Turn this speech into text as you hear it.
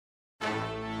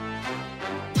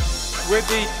With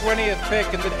the 20th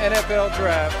pick in the NFL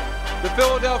Draft, the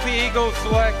Philadelphia Eagles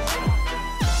select.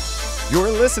 You're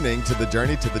listening to the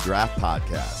Journey to the Draft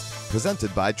podcast,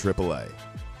 presented by AAA.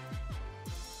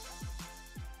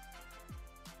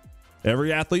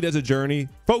 Every athlete has a journey.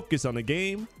 Focus on the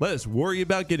game. Let us worry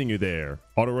about getting you there.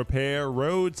 Auto repair,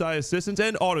 roadside assistance,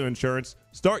 and auto insurance.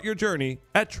 Start your journey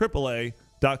at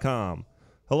AAA.com.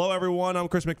 Hello, everyone. I'm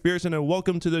Chris McPherson, and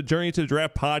welcome to the Journey to the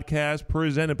Draft podcast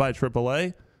presented by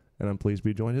AAA. And I'm pleased to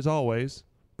be joined, as always,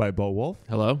 by Bo Wolf.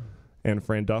 Hello. And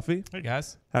Fran Duffy. Hey,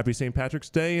 guys. Happy St.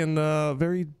 Patrick's Day, and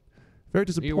very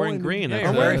disappointing. You're wearing green. Yeah, I'm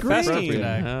you're wearing very festive green.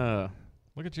 today.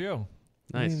 Look at you.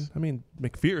 Nice. I mean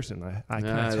McPherson. I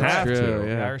that's have true, to.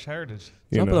 yeah. Irish heritage.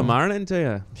 You Top of know. the morning to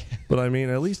you. But I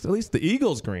mean, at least the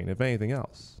Eagles green, if anything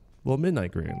else. A little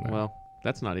midnight green in there. Well,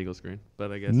 that's not Eagles green,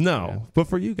 but I guess. No, but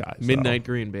for you guys. Midnight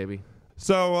green, baby.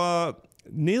 So,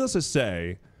 needless to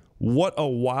say, what a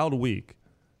wild week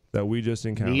that we just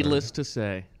encountered. Needless to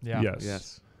say. Yeah.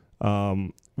 Yes.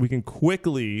 We can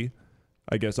quickly,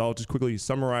 I guess I'll just quickly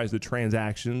summarize the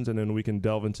transactions, and then we can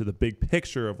delve into the big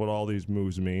picture of what all these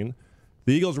moves mean.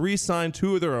 The Eagles re-signed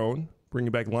two of their own,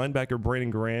 bringing back linebacker Brandon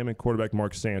Graham and quarterback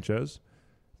Mark Sanchez.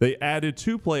 They added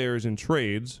two players in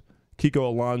trades, Kiko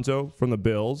Alonso from the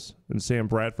Bills and Sam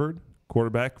Bradford,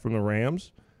 quarterback from the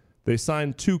Rams. They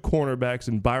signed two cornerbacks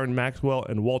in Byron Maxwell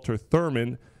and Walter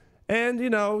Thurman. And,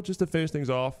 just to finish things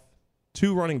off,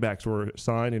 two running backs were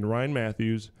signed in Ryan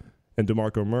Matthews and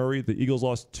DeMarco Murray. The Eagles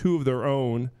lost two of their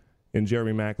own in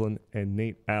Jeremy Maclin and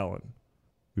Nate Allen,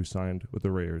 who signed with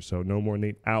the Raiders. So no more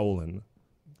Nate Allen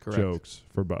jokes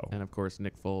for Bo. And, of course,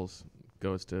 Nick Foles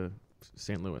goes to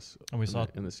St. Louis And we saw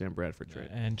in the Sam Bradford trade.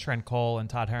 And Trent Cole and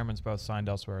Todd Herman's both signed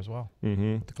elsewhere as well.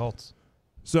 Mm-hmm. With the Colts.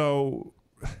 So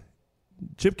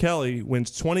Chip Kelly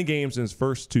wins 20 games in his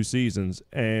first two seasons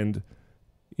and,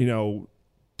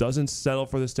 doesn't settle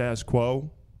for the status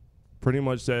quo. Pretty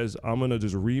much says, I'm going to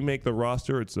just remake the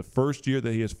roster. It's the first year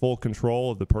that he has full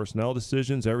control of the personnel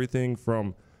decisions, everything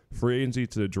from free agency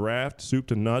to the draft, soup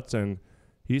to nuts. And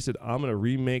he said, I'm going to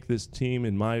remake this team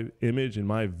in my image and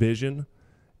my vision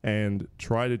and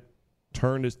try to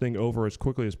turn this thing over as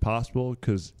quickly as possible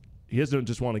because he doesn't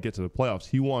just want to get to the playoffs.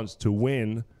 He wants to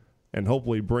win and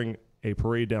hopefully bring a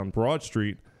parade down Broad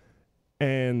Street.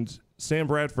 And Sam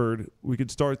Bradford, we could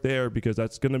start there because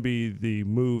that's going to be the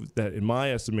move that, in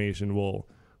my estimation, will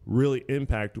really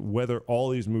impact whether all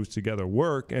these moves together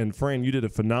work. And, Fran, you did a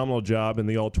phenomenal job in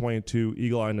the All-22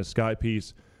 Eagle Eye in the Sky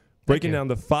piece, breaking down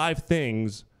the five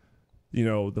things,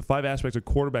 the five aspects of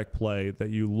quarterback play that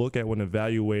you look at when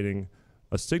evaluating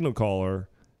a signal caller,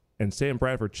 and Sam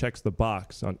Bradford checks the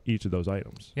box on each of those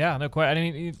items. Yeah, no question.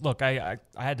 I mean, look, I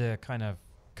had to kind of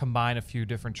combine a few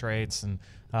different traits, and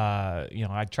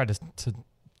I tried to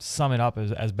sum it up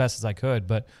as best as I could.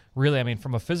 But really, I mean,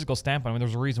 from a physical standpoint,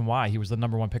 there's a reason why he was the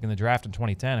number one pick in the draft in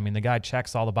 2010. I mean, the guy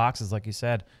checks all the boxes, like you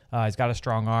said. He's got a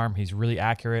strong arm. He's really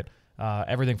accurate.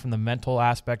 Everything from the mental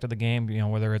aspect of the game,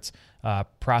 whether it's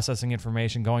processing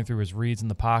information, going through his reads in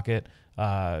the pocket,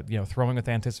 throwing with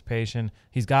anticipation.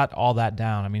 He's got all that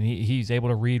down. I mean, he's able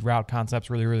to read route concepts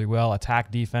really, really well,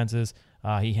 attack defenses.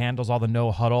 He handles all the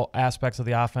no-huddle aspects of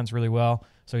the offense really well.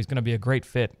 So he's going to be a great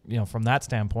fit, from that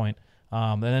standpoint.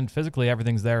 And then physically,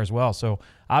 everything's there as well. So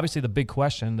obviously, the big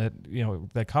question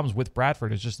that comes with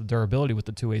Bradford is just the durability with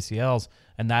the two ACLs,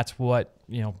 and that's what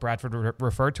Bradford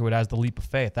referred to it as the leap of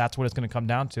faith. That's what it's going to come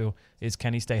down to: is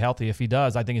can he stay healthy? If he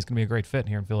does, I think he's going to be a great fit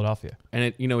here in Philadelphia. And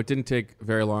it didn't take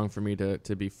very long for me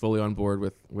to be fully on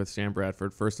board with Sam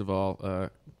Bradford. First of all,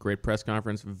 great press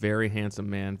conference, very handsome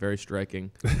man, very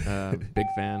striking, big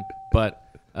fan. But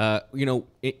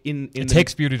it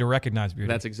takes beauty to recognize beauty.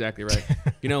 That's exactly right.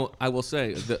 I will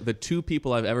say the two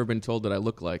people I've ever been told that I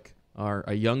look like are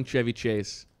a young Chevy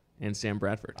Chase and Sam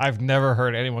Bradford. I've never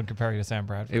heard anyone compare you to Sam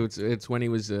Bradford. It's when he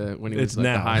was like now.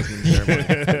 the Heisman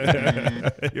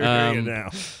ceremony. You're hearing it now.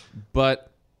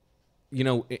 But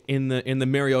in the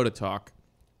Mariota talk,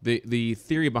 the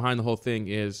theory behind the whole thing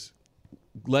is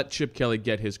let Chip Kelly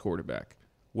get his quarterback.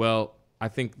 Well, I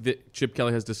think that Chip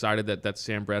Kelly has decided that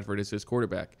Sam Bradford is his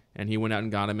quarterback, and he went out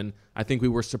and got him. And I think we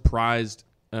were surprised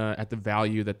at the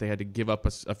value that they had to give up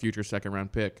a future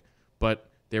second-round pick, but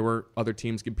there were other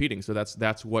teams competing, so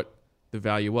that's what the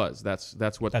value was. That's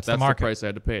the price I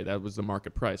had to pay. That was the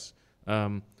market price.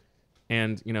 And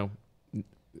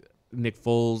Nick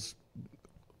Foles,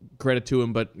 credit to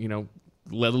him, but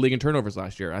led the league in turnovers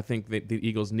last year. I think that the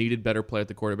Eagles needed better play at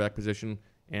the quarterback position.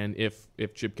 And if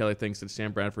Chip Kelly thinks that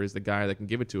Sam Bradford is the guy that can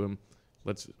give it to him,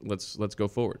 let's go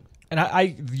forward.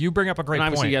 And you bring up a great point.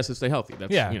 Obviously, he has to stay healthy.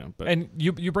 That's, and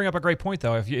you bring up a great point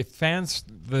though. If fans,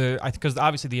 because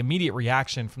obviously the immediate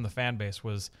reaction from the fan base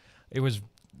was it was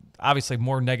obviously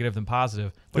more negative than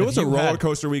positive. But It if was a you roller had-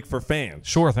 coaster week for fans.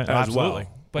 Sure thing, as absolutely.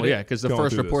 well. But Well, yeah, because the going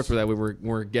first through reports this. were that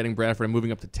we're getting Bradford and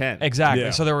moving up to 10. Exactly.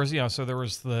 Yeah. So there was,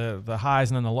 the highs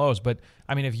and then the lows. But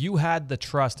I mean, if you had the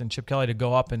trust in Chip Kelly to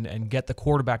go up and get the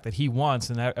quarterback that he wants,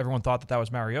 and everyone thought that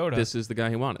was Mariota, This is the guy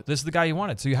he wanted. this is the guy you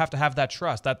wanted. So you have to have that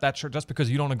trust. That just because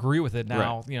you don't agree with it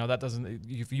now, Right. that doesn't.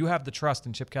 If you have the trust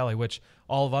in Chip Kelly, which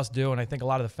all of us do, and I think a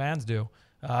lot of the fans do,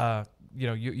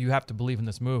 you have to believe in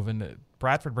this move. And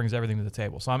Bradford brings everything to the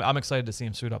table. So I'm excited to see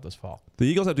him suit up this fall. The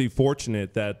Eagles have to be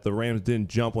fortunate that the Rams didn't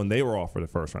jump when they were offered a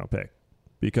first-round pick,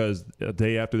 because a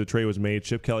day after the trade was made,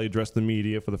 Chip Kelly addressed the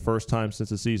media for the first time since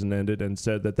the season ended and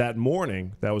said that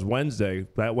morning, that was Wednesday,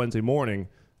 that Wednesday morning,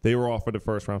 they were offered a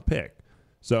first-round pick.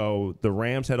 So the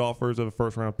Rams had offers of a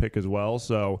first-round pick as well.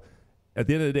 So at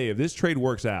the end of the day, if this trade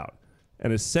works out,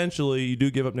 and essentially you do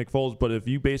give up Nick Foles, but if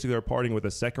you basically are parting with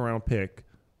a second-round pick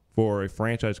for a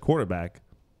franchise quarterback,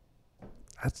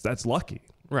 that's lucky.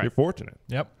 Right. You're fortunate.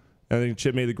 Yep. I think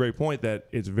Chip made the great point that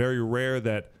it's very rare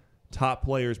that top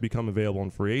players become available in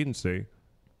free agency.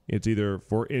 It's either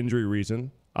for injury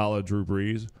reason, a la Drew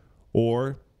Brees,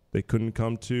 or they couldn't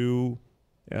come to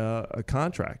a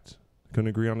contract. Couldn't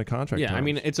agree on the contract. Yeah, I terms.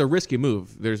 mean, it's a risky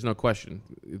move. There's no question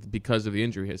because of the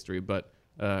injury history. But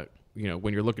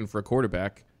when you're looking for a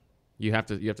quarterback, you have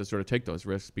to sort of take those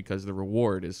risks because the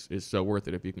reward is so worth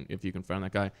it if you can find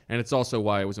that guy. And it's also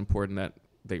why it was important that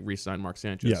they re-signed Mark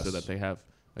Sanchez Yes. so that they have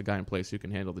a guy in place who can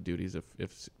handle the duties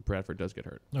if Bradford does get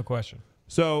hurt. No question.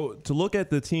 So to look at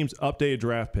the team's updated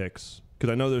draft picks,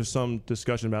 because I know there's some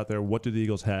discussion about there, what do the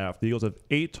Eagles have? The Eagles have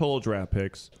 8 total draft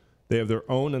picks. They have their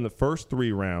own in the first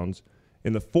 3 rounds.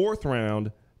 In the 4th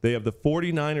round, they have the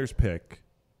 49ers pick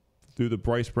through the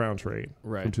Bryce Brown trade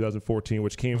Right. from 2014,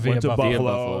 which went Via to Buffalo. Via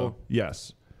Buffalo. Buffalo.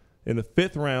 Yes. In the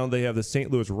 5th round, they have the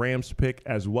St. Louis Rams pick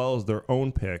as well as their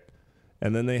own pick.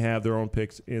 And then they have their own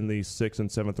picks in the 6th and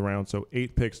 7th round, so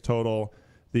 8 picks total.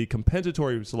 The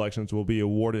compensatory selections will be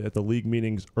awarded at the league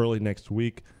meetings early next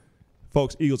week.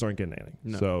 Folks, Eagles aren't getting anything.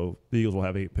 No. So the Eagles will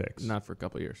have 8 picks. Not for a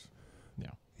couple of years.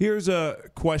 Yeah. Here's a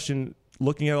question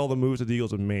looking at all the moves that the Eagles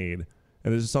have made,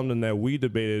 and this is something that we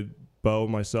debated, Bo,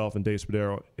 myself, and Dave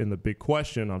Spadero in the big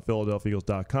question on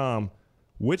PhiladelphiaEagles.com.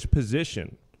 Which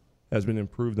position has been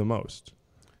improved the most?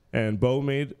 And Bo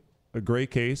made a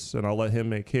great case, and I'll let him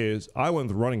make his. I went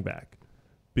with running back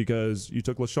because you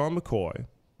took LaShawn McCoy,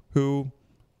 who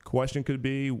question could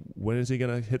be, when is he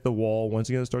going to hit the wall? When's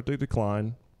he going to start to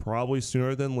decline? Probably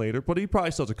sooner than later, but he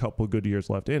probably still has a couple of good years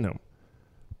left in him.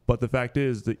 But the fact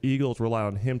is, the Eagles rely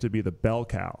on him to be the bell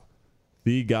cow,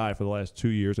 the guy for the last 2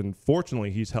 years, and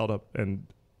fortunately, he's held up and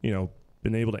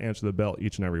been able to answer the bell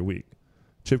each and every week.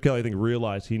 Chip Kelly, I think,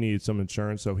 realized he needed some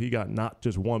insurance, so he got not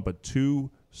just 1 but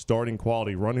 2 starting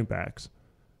quality running backs,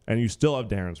 and you still have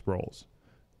Darren Sproles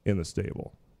in the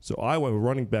stable. So I went with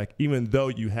running back, even though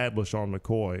you had LaShawn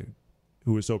McCoy,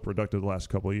 who was so productive the last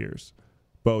couple of years.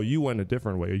 Bo, you went a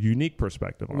different way, a unique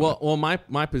perspective on it. Well,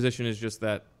 my position is just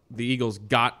that the Eagles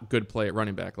got good play at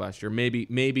running back last year.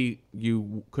 Maybe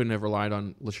you couldn't have relied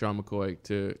on LaShawn McCoy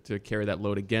to carry that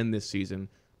load again this season.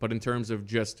 But in terms of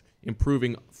just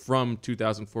improving from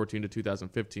 2014 to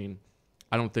 2015,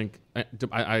 I don't think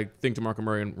I think DeMarco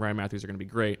Murray and Ryan Matthews are going to be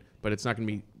great, but it's not going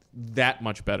to be that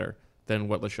much better than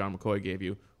what LaShawn McCoy gave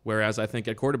you. Whereas I think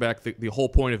at quarterback, the whole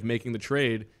point of making the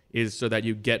trade is so that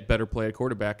you get better play at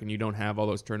quarterback and you don't have all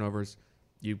those turnovers.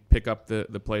 You pick up the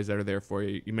plays that are there for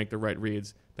you. You make the right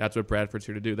reads. That's what Bradford's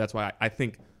here to do. That's why I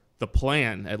think the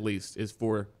plan, at least, is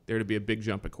for there to be a big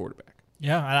jump at quarterback.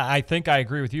 Yeah, and I think I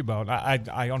agree with you, Bo.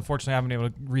 I unfortunately haven't been able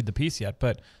to read the piece yet,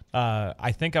 but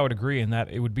I think I would agree in that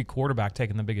it would be quarterback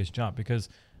taking the biggest jump because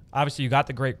obviously you got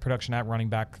the great production at running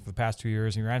back for the past 2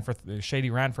 years. Shady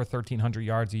ran for 1,300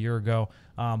 yards a year ago,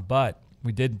 but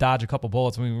we did dodge a couple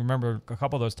bullets. We remember a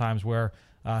couple of those times where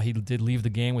he did leave the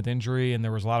game with injury, and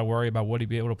there was a lot of worry about would he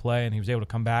be able to play, and he was able to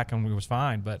come back, and he was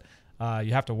fine. But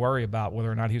you have to worry about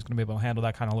whether or not he was going to be able to handle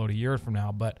that kind of load a year from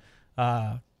now. But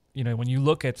when you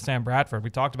look at Sam Bradford, we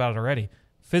talked about it already.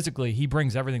 Physically, he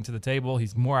brings everything to the table.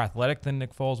 He's more athletic than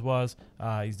Nick Foles was.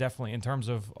 He's definitely, in terms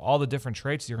of all the different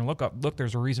traits you're going to look up. Look,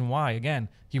 there's a reason why. Again,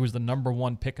 he was the number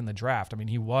 1 pick in the draft. I mean,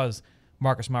 he was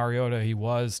Marcus Mariota. He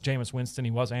was Jameis Winston.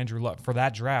 He was Andrew Luck. For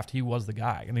that draft, he was the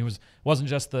guy. And wasn't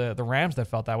just the Rams that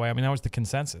felt that way. I mean, that was the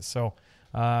consensus. So,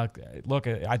 look,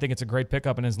 I think it's a great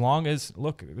pickup. And as long as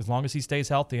he stays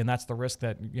healthy, and that's the risk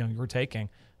that you're taking,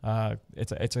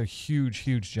 it's a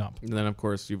huge jump. And then, of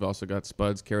course, you've also got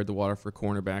Spuds carried the water for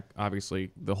cornerback. Obviously,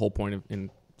 the whole point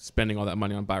in spending all that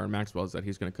money on Byron Maxwell is that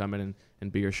he's going to come in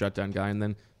and be your shutdown guy. And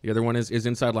then the other one is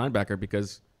inside linebacker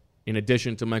because in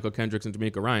addition to Michael Kendricks and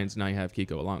D'Amico Ryans, now you have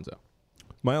Kiko Alonso.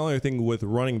 My only thing with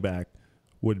running back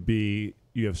would be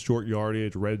you have short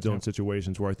yardage, red zone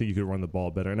situations where I think you could run the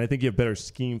ball better, and I think you have better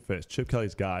scheme fits. Chip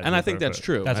Kelly's guys, and I think that's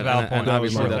true. That's a valid point. And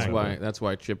obviously, That that's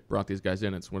why Chip brought these guys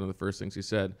in. It's one of the first things he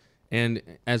said. And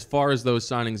as far as those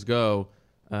signings go,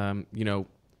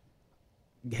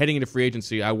 heading into free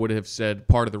agency, I would have said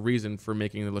part of the reason for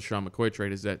making the LeSean McCoy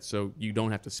trade is that so you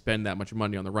don't have to spend that much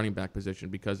money on the running back position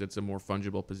because it's a more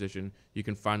fungible position. You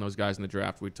can find those guys in the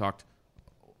draft. We talked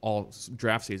all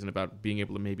draft season about being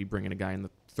able to maybe bring in a guy in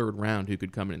the third round who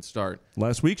could come in and start.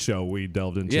 Last week's show we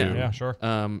delved into. Yeah, sure.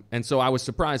 And so I was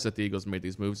surprised that the Eagles made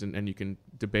these moves, and you can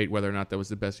debate whether or not that was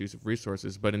the best use of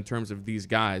resources. But in terms of these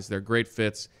guys, they're great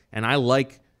fits, and I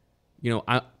like,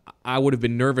 I would have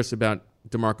been nervous about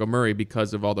DeMarco Murray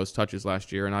because of all those touches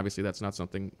last year, and obviously that's not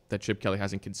something that Chip Kelly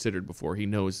hasn't considered before. He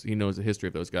knows the history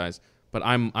of those guys, but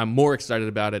I'm more excited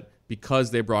about it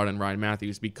because they brought in Ryan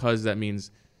Matthews, because that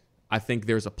means I think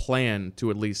there's a plan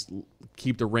to at least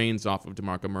keep the reins off of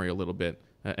DeMarco Murray a little bit,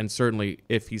 and certainly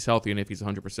if he's healthy and if he's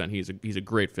 100%, he's a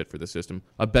great fit for the system,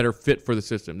 a better fit for the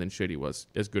system than Shady was,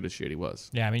 as good as Shady was.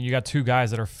 Yeah, I mean, you got two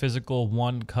guys that are physical,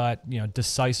 one-cut,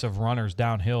 decisive runners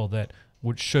downhill that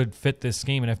should fit this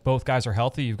scheme. And if both guys are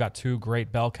healthy, you've got two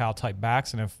great bell cow type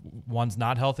backs. And if one's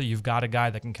not healthy, you've got a guy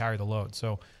that can carry the load.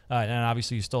 So, and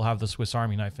obviously you still have the Swiss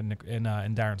Army knife in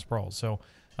Darren Sproles. So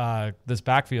this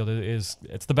backfield it's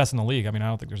the best in the league. I mean, I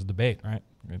don't think there's a debate, right?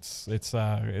 It's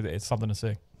something to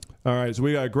see. All right, so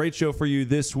we got a great show for you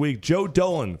this week. Joe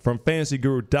Dolan from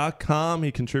FantasyGuru.com.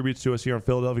 He contributes to us here on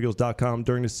PhiladelphiaEagles.com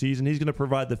during the season. He's going to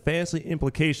provide the fantasy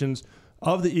implications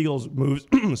of the Eagles' moves,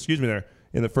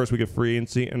 in the first week of free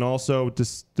agency, and also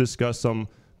discuss some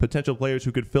potential players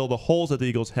who could fill the holes that the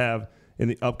Eagles have in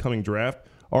the upcoming draft.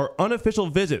 Our unofficial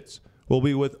visits will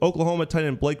be with Oklahoma tight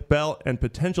end Blake Bell and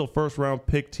potential first-round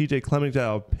pick TJ Clemmings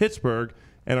out of Pittsburgh.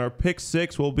 And our pick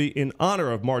 6 will be in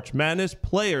honor of March Madness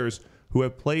players who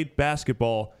have played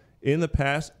basketball in the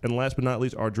past. And last but not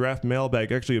least, our draft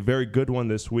mailbag, actually a very good one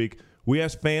this week. We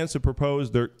asked fans to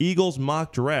propose their Eagles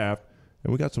mock draft,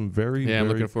 and we got some I'm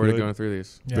looking forward to going through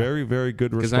these. Very, very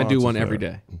good responses. Because I do one every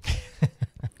day.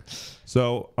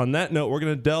 So on that note, we're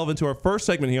going to delve into our first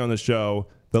segment here on the show,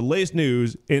 the latest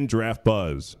news in Draft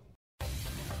Buzz.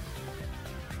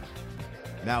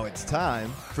 Now it's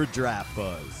time for Draft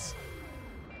Buzz.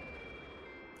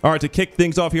 All right, to kick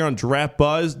things off here on Draft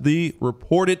Buzz, the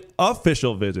reported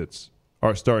official visits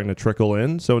are starting to trickle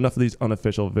in. So enough of these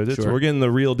unofficial visits. Sure. We're getting the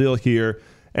real deal here.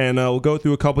 And we'll go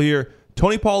through a couple here.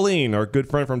 Tony Pauline, our good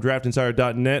friend from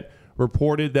DraftInsider.net,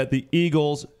 reported that the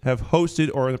Eagles have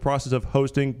hosted or are in the process of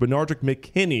hosting Benardrick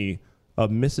McKinney of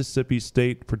Mississippi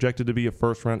State, projected to be a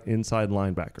first-round inside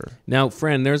linebacker. Now,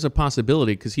 Fran, there's a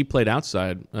possibility, because he played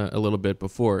outside a little bit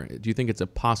before. Do you think it's a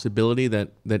possibility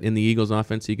that in the Eagles'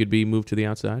 offense he could be moved to the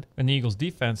outside? In the Eagles'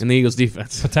 defense? In the Eagles'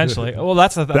 defense. Potentially. Well,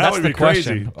 that's the question.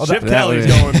 Crazy. Chip Kelly's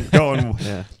going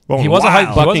yeah. He was a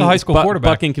high school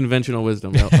quarterback. Bucking conventional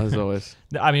wisdom, as always.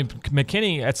 I mean,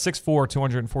 McKinney at 6'4",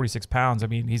 246 pounds, I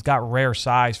mean, he's got rare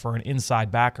size for an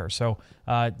inside backer. So,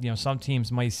 some teams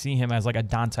might see him as like a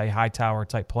Dante Hightower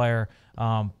type player.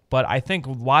 But I think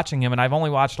watching him, and I've only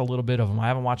watched a little bit of him. I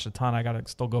haven't watched a ton. I got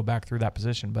to still go back through that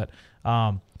position. But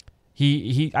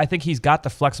I think he's got the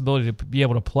flexibility to be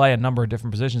able to play a number of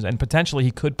different positions, and potentially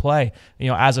he could play,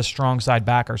 as a strong side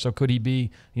backer. So could he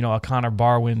be, a Connor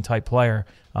Barwin type player?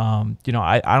 I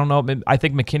don't know. I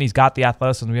think McKinney's got the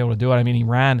athleticism to be able to do it. I mean, he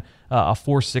ran a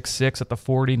 4.66 at the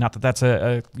 40. Not that that's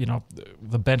the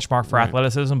benchmark for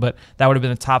athleticism, but that would have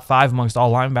been a top 5 amongst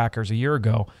all linebackers a year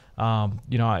ago.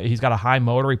 He's got a high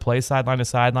motor. He plays sideline to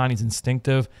sideline. He's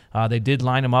instinctive. They did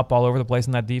line him up all over the place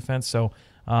in that defense. So,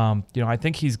 I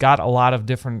think he's got a lot of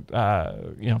different,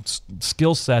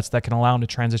 skill sets that can allow him to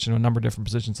transition to a number of different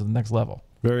positions to the next level.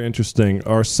 Very interesting.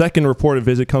 Our second reported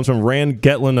visit comes from Rand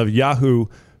Getlin of Yahoo,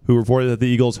 who reported that the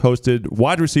Eagles hosted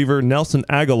wide receiver Nelson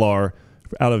Aguilar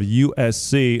out of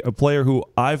USC, a player who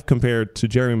I've compared to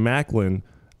Jerry Maclin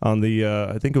on the,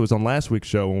 I think it was on last week's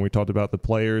show when we talked about the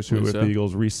players who, if the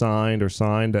Eagles re-signed or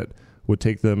signed, that would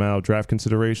take them out of draft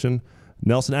consideration.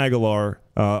 Nelson Aguilar,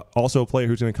 also a player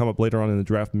who's going to come up later on in the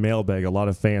draft mailbag. A lot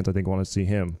of fans, I think, want to see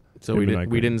him. So we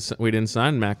didn't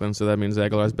sign Macklin, so that means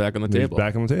Aguilar's back on the table. He's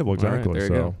back on the table, exactly. Right,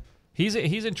 there you go.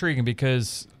 He's intriguing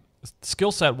because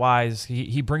skill set wise,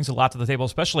 he brings a lot to the table,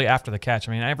 especially after the catch.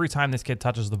 I mean, every time this kid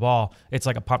touches the ball, it's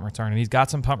like a punt return, and he's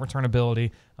got some punt return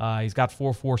ability. He's got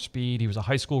 4.4 speed. He was a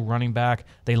high school running back.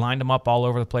 They lined him up all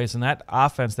over the place, and that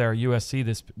offense there at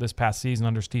USC this past season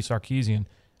under Steve Sarkisian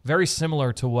very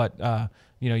similar to what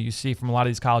you see from a lot of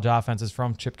these college offenses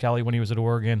from Chip Kelly when he was at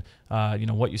Oregon.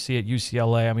 What you see at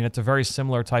UCLA. I mean, it's a very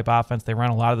similar type offense. They run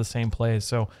a lot of the same plays.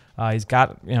 So he's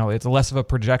got, it's less of a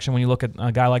projection when you look at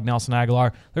a guy like Nelson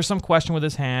Aguilar. There's some question with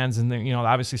his hands, and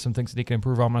obviously some things that he can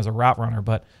improve on as a route runner.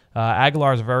 But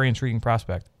Aguilar is a very intriguing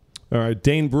prospect. All right,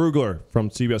 Dane Brugler from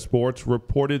CBS Sports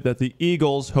reported that the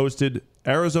Eagles hosted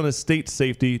Arizona State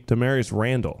safety Demarius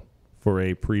Randall for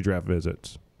a pre-draft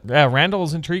visit. Yeah, Randall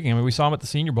is intriguing. I mean, we saw him at the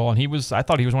Senior Bowl, and I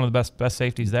thought he was one of the best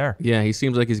safeties there. Yeah, he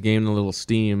seems like he's gaining a little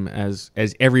steam as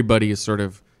everybody is sort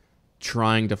of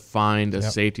trying to find a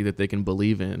safety that they can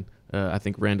believe in. I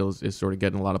think Randall is sort of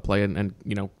getting a lot of play and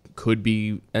could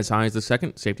be as high as the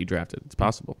second safety drafted. It's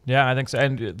possible. Yeah, I think so.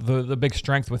 And the big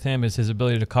strength with him is his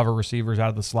ability to cover receivers out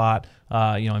of the slot,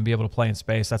 and be able to play in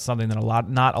space. That's something that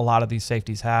not a lot of these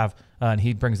safeties have, and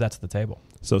he brings that to the table.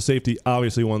 So safety,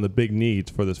 obviously one of the big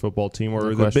needs for this football team,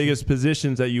 or the biggest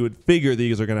positions that you would figure the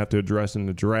Eagles are going to have to address in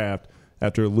the draft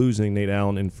after losing Nate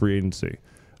Allen in free agency.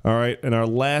 All right, and our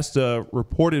last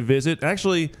reported visit,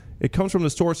 actually, it comes from the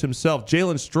source himself.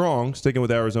 Jalen Strong, sticking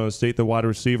with Arizona State, the wide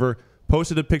receiver,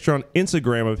 posted a picture on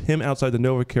Instagram of him outside the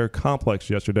NovaCare complex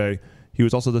yesterday. He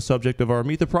was also the subject of our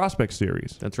Meet the Prospect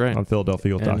series. That's right. On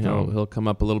PhiladelphiaEagles.com. And he'll come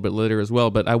up a little bit later as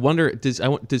well. But I wonder,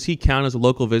 does he count as a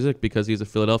local visit because he's a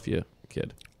Philadelphia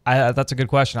kid? That's a good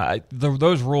question.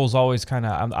 Those rules always kind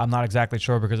of, I'm not exactly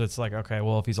sure, because it's like, okay,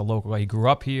 well, if he's a local guy, he grew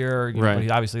up here, right.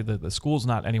 But obviously the school's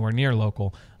not anywhere near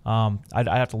local. I'd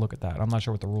have to look at that. I'm not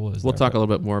sure what the rule is. We'll talk a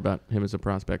little bit more about him as a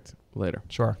prospect later.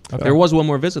 Sure. Okay. There was one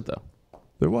more visit, though.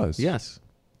 There was. Yes.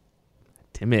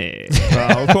 Timmy.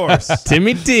 Of course.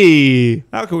 Timmy T.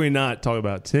 How can we not talk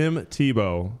about Tim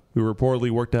Tebow, who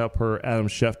reportedly worked out per Adam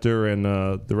Schefter and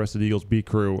the rest of the Eagles beat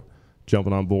crew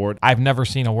jumping on board? I've never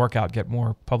seen a workout get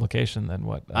more publication than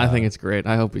what. I think it's great.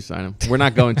 I hope we sign him. We're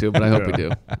not going to, but I hope we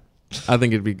do. I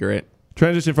think it'd be great.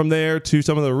 Transition from there to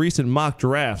some of the recent mock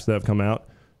drafts that have come out.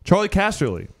 Charlie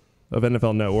Casterly of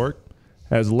NFL Network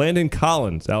has Landon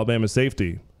Collins, Alabama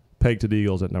safety, pegged to the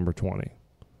Eagles at number 20.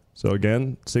 So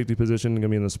again, safety position going to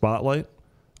be in the spotlight.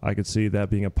 I could see that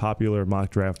being a popular mock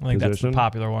draft position. I think that's the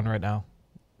popular one right now.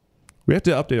 We have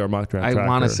to update our mock draft. I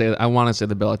want to say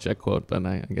the Belichick quote, but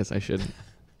I guess I shouldn't.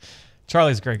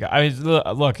 Charlie's a great guy. I mean,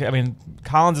 look,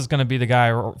 Collins is going to be the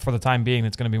guy for the time being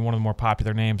that's going to be one of the more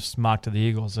popular names mocked to the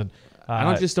Eagles, and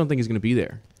I just don't think he's going to be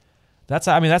there. That's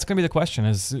going to be the question: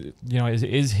 is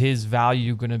his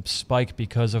value going to spike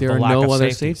because of there the lack no of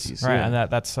other safeties? Right, yeah. And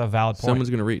that's a valid point. Someone's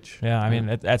going to reach. Yeah, I mean,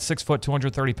 at 6 foot,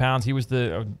 230 pounds, he was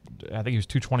I think he was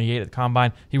 228 at the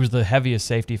combine. He was the heaviest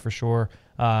safety for sure.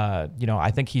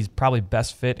 I think he's probably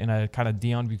best fit in a kind of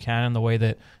Deion Buchanan, the way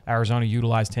that Arizona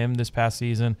utilized him this past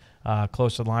season,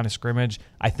 close to the line of scrimmage.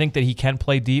 I think that he can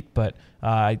play deep, but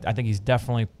I think he's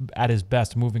definitely at his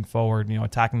best moving forward,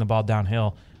 attacking the ball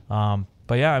downhill.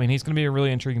 But yeah, I mean, he's going to be a really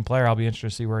intriguing player. I'll be interested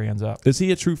to see where he ends up. Is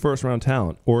he a true first-round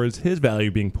talent, or is his value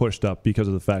being pushed up because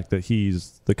of the fact that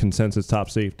he's the consensus top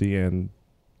safety and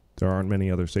there aren't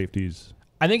many other safeties?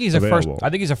 I think he's available?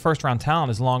 a first-round talent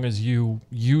as long as you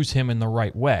use him in the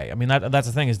right way. I mean, that's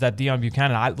the thing, is that Deion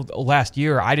Buchanan. Last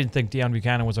year, I didn't think Deion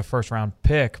Buchanan was a first-round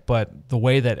pick, but the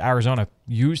way that Arizona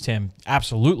used him,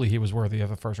 absolutely, he was worthy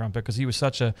of a first-round pick because he was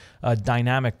such a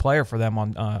dynamic player for them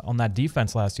on that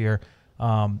defense last year.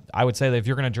 I would say that if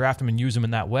you're going to draft him and use him in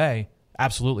that way,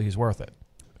 absolutely, he's worth it.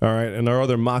 All right, and our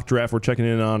other mock draft, we're checking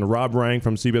in on Rob Rang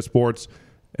from CBS Sports,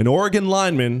 an Oregon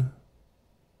lineman,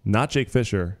 not Jake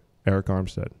Fisher. Eric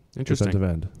Armstead. Interesting. Defensive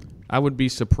end. I would be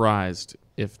surprised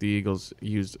if the Eagles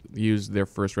used their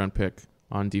first-round pick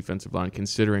on defensive line,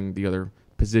 considering the other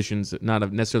positions that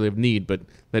not necessarily of need, but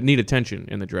that need attention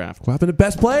in the draft. What happened to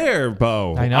best player,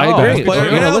 Bo? I know. I agree. Best player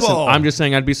Listen, available. I'm just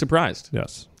saying I'd be surprised.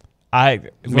 Yes.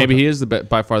 Maybe he is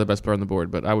by far the best player on the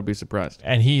board, but I would be surprised.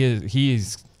 And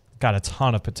he's got a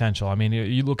ton of potential. I mean,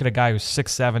 you look at a guy who's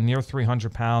 6'7", near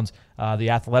 300 pounds, the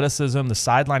athleticism, the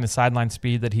sideline-to-sideline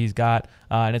speed that he's got,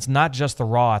 and it's not just the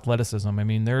raw athleticism. I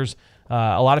mean, there's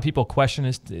a lot of people question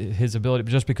his ability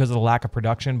just because of the lack of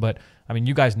production, but, I mean,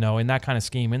 you guys know, in that kind of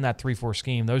scheme, in that 3-4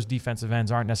 scheme, those defensive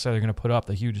ends aren't necessarily going to put up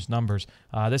the hugest numbers.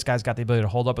 This guy's got the ability to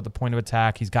hold up at the point of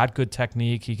attack. He's got good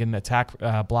technique. He can attack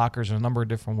blockers in a number of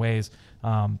different ways.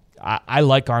 I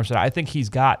like Armstead. I think he's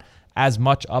got as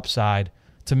much upside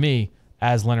to me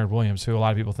as Leonard Williams, who a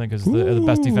lot of people think is the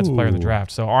best defensive player in the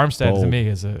draft. So Armstead to me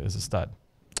is a stud.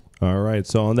 All right.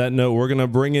 So on that note, we're going to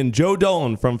bring in Joe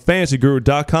Dolan from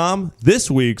FantasyGuru.com, this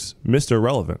week's Mr.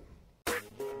 Relevant.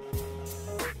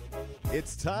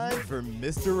 It's time for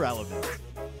Mr. Relevant.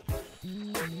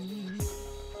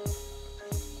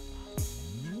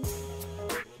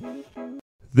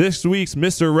 This week's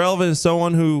Mr. Relevant is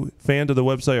someone who fans of the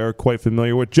website are quite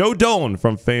familiar with, Joe Dolan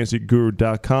from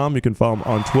FantasyGuru.com. You can follow him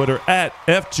on Twitter at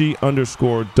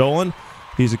FG_Dolan.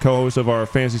 He's a co-host of our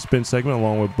Fantasy Spin segment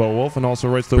along with Bo Wolf, and also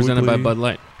writes the Presented weekly, by Bud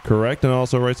Light. Correct, and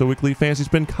also writes a weekly Fantasy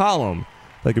Spin column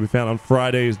that can be found on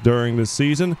Fridays during the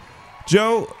season.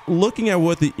 Joe, looking at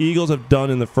what the Eagles have done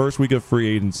in the first week of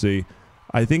free agency,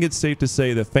 I think it's safe to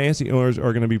say that fantasy owners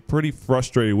are going to be pretty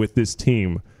frustrated with this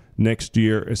team next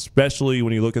year, especially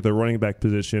when you look at the running back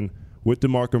position with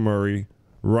DeMarco Murray,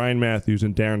 Ryan Matthews,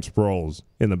 and Darren Sproles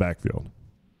in the backfield.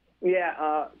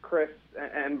 Yeah, Chris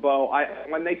and Bo,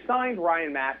 when they signed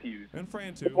Ryan Matthews, And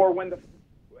Fran, too.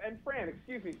 And Fran,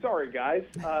 excuse me, sorry guys,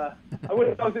 I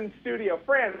was in studio.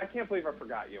 Fran, I can't believe I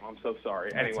forgot you. I'm so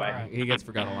sorry. Anyway, He gets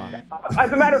forgot a lot.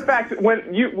 as a matter of fact,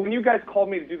 when you guys called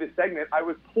me to do this segment, I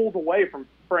was pulled away from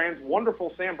Fran's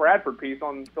wonderful Sam Bradford piece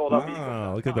on Philadelphia.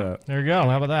 Ah, look at that. There you go.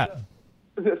 How about that?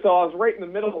 So I was right in the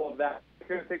middle of that. It's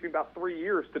going to take me about 3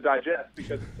 years to digest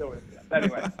because it's so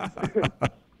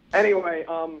in-depth. Anyway,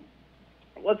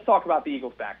 let's talk about the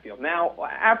Eagles' backfield. Now,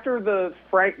 after the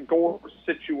Frank Gore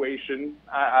situation,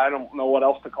 I don't know what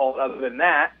else to call it other than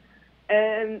that,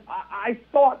 and I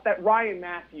thought that Ryan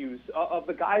Matthews, of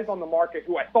the guys on the market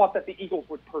who I thought that the Eagles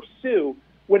would pursue,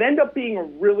 would end up being a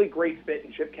really great fit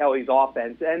in Chip Kelly's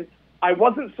offense. And I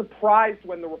wasn't surprised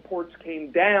when the reports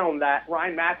came down that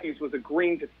Ryan Matthews was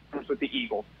agreeing to terms with the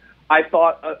Eagles. I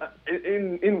thought,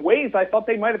 in ways, I thought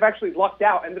they might have actually lucked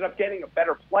out, ended up getting a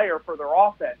better player for their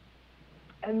offense.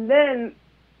 And then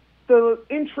the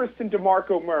interest in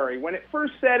DeMarco Murray, when it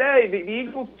first said, hey, the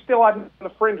Eagles still on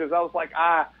the fringes, I was like,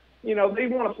 they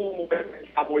want to pull them away from the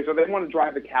Cowboys, or they want to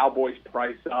drive the Cowboys'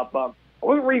 price up. I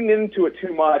wasn't reading into it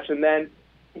too much, and then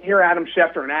you hear Adam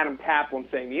Schefter and Adam Kaplan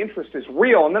saying the interest is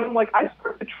real, and then I'm like, I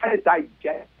started to try to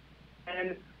digest.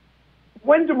 And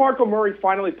when DeMarco Murray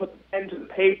finally put the pen to the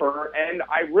paper, and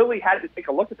I really had to take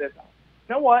a look at this, you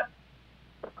know what?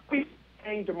 We're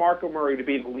paying DeMarco Murray to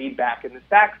be the lead back in this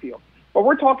backfield. But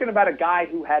we're talking about a guy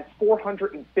who had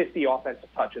 450 offensive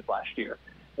touches last year.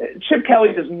 Chip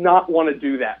Kelly does not want to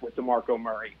do that with DeMarco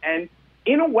Murray. And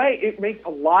in a way, it makes a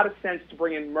lot of sense to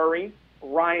bring in Murray,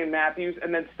 Ryan Matthews,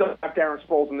 and then still have Darren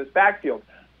Sproles in this backfield.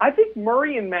 I think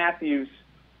Murray and Matthews,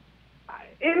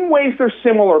 in ways, they're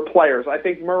similar players. I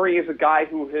think Murray is a guy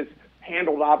who has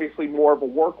handled, obviously, more of a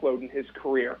workload in his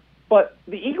career. But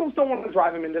the Eagles don't want to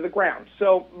drive him into the ground.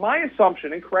 So my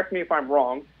assumption, and correct me if I'm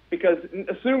wrong, because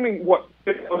assuming what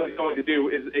Pittsburgh is going to do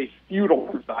is a futile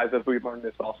exercise, as we've learned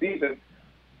this all season,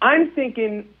 I'm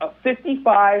thinking a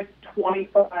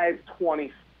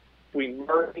 55-25-20 between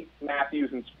Murray,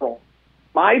 Matthews, and Sproles.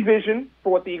 My vision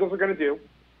for what the Eagles are going to do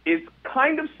is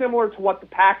kind of similar to what the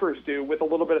Packers do with a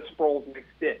little bit of Sproles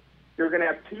mixed in. You're going to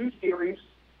have 2 series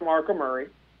for DeMarco Murray,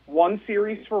 1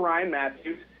 series for Ryan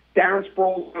Matthews, Darren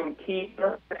Sproles on key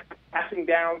passing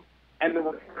downs, and the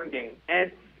return game.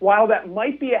 And while that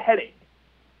might be a headache,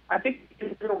 I think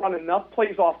he's going to run enough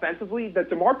plays offensively that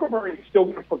DeMarco Murray is still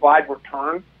going to provide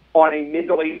return on a mid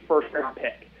to late first-round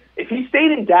pick. If he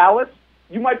stayed in Dallas,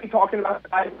 you might be talking about the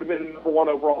guy who would have been the number 1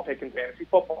 overall pick in fantasy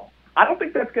football. I don't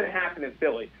think that's going to happen in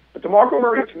Philly. But DeMarco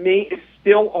Murray, to me, is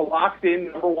still a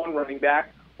locked-in number 1 running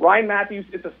back. Ryan Matthews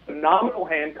is a phenomenal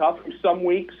handcuff who some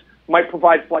weeks might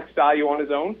provide flex value on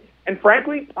his own. And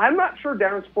frankly, I'm not sure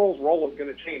Darren Sproles' role is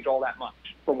going to change all that much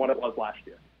from what it was last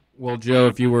year. Well, Joe,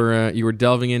 if you were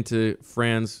delving into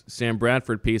Fran's Sam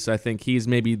Bradford piece, I think he's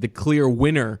maybe the clear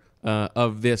winner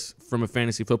of this from a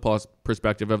fantasy football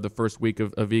perspective of the first week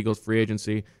of Eagles free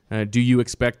agency. Do you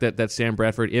expect that Sam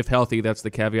Bradford, if healthy, that's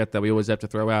the caveat that we always have to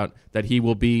throw out, that he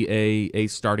will be a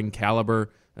starting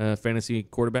caliber fantasy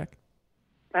quarterback?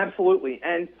 Absolutely.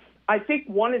 And I think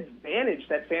one advantage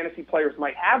that fantasy players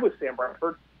might have with Sam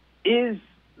Bradford is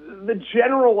the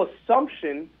general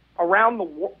assumption around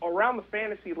the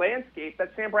fantasy landscape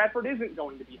that Sam Bradford isn't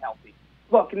going to be healthy.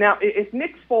 Look, now, if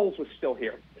Nick Foles was still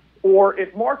here, or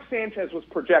if Mark Sanchez was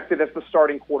projected as the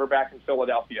starting quarterback in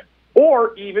Philadelphia,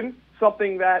 or even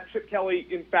something that Chip Kelly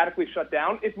emphatically shut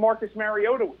down, if Marcus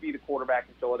Mariota would be the quarterback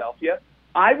in Philadelphia,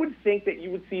 I would think that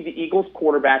you would see the Eagles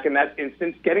quarterback in that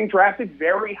instance getting drafted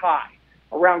very high,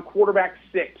 around quarterback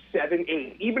 6, 7,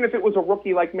 8, even if it was a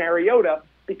rookie like Mariota,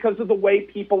 because of the way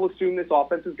people assume this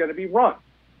offense is going to be run.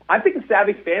 I think a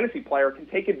savvy fantasy player can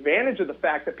take advantage of the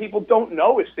fact that people don't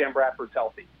know if Sam Bradford's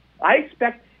healthy. I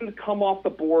expect him to come off the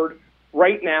board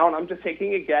right now, and I'm just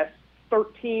taking a guess,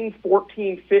 13,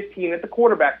 14, 15 at the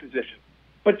quarterback position.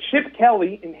 But Chip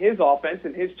Kelly, in his offense,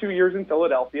 in his 2 years in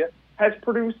Philadelphia, has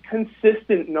produced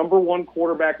consistent number 1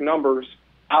 quarterback numbers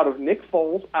out of Nick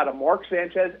Foles, out of Mark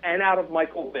Sanchez, and out of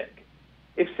Michael Vick.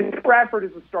 If Sam Bradford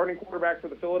is the starting quarterback for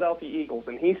the Philadelphia Eagles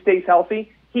and he stays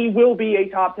healthy, he will be a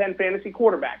top 10 fantasy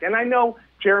quarterback. And I know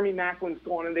Jeremy Maclin's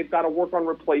gone and they've got to work on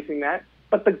replacing that,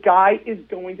 but the guy is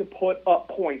going to put up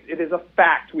points. It is a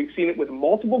fact. We've seen it with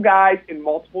multiple guys in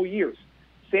multiple years.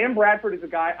 Sam Bradford is a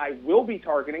guy I will be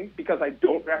targeting because I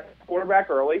don't draft a quarterback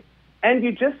early, and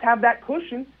you just have that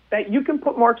cushion that you can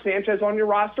put Mark Sanchez on your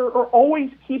roster or always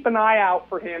keep an eye out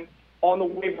for him on the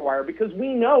waiver wire, because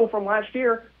we know from last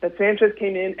year that Sanchez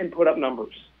came in and put up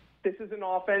numbers. This is an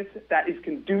offense that is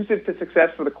conducive to success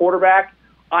for the quarterback.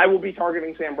 I will be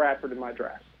targeting Sam Bradford in my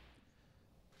draft.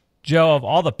 Joe, of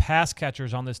all the pass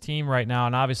catchers on this team right now,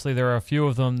 and obviously there are a few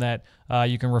of them that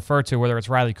you can refer to, whether it's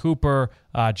Riley Cooper,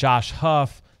 Josh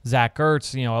Huff, Zach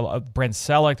Ertz, Brent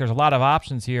Selleck, there's a lot of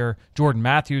options here. Jordan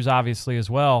Matthews, obviously, as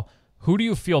well. Who do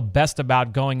you feel best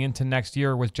about going into next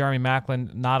year with Jeremy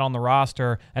Maclin not on the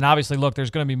roster? And obviously, look, there's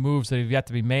going to be moves that have yet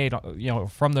to be made,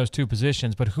 from those two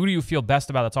positions. But who do you feel best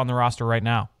about that's on the roster right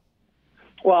now?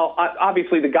 Well,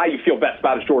 obviously, the guy you feel best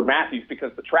about is Jordan Matthews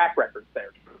because the track record's there.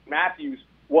 Matthews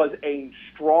was a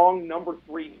strong number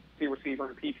 3 receiver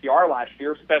in PPR last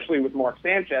year, especially with Mark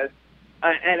Sanchez,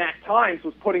 and at times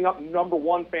was putting up number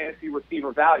 1 fantasy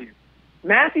receiver value.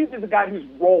 Matthews is a guy whose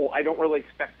role I don't really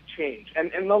expect to change.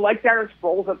 And like Darren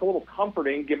Sproles, that's a little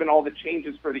comforting given all the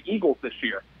changes for the Eagles this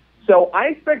year. So I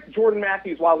expect Jordan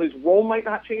Matthews, while his role might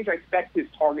not change, I expect his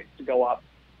targets to go up.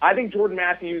 I think Jordan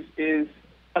Matthews is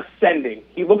ascending.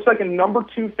 He looks like a number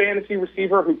 2 fantasy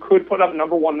receiver who could put up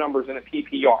number 1 numbers in a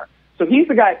PPR. So he's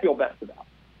the guy I feel best about.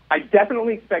 I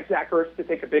definitely expect Zach Ertz to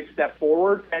take a big step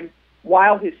forward. And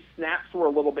while his snaps were a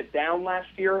little bit down last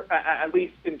year, at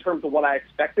least in terms of what I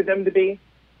expected them to be,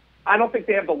 I don't think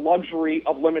they have the luxury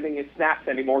of limiting his snaps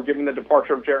anymore, given the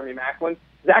departure of Jeremy Maclin.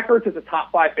 Zach Ertz is a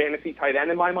top 5 fantasy tight end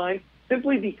in my mind,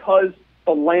 simply because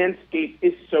the landscape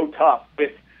is so tough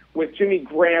with Jimmy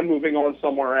Graham moving on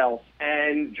somewhere else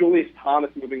and Julius Thomas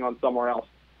moving on somewhere else.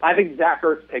 I think Zach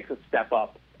Ertz takes a step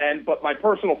up. But my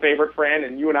personal favorite, Fran,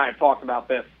 and you and I have talked about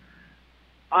this,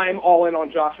 I'm all in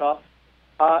on Josh Huff.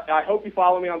 I hope you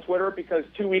follow me on Twitter because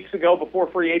 2 weeks ago, before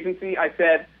free agency, I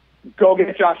said, go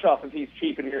get Josh Huff if he's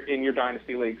cheap in your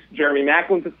dynasty leagues. Jeremy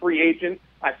Maclin's a free agent.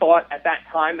 I thought at that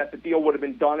time that the deal would have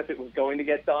been done if it was going to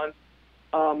get done.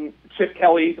 Chip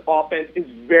Kelly's offense is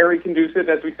very conducive,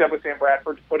 as we said with Sam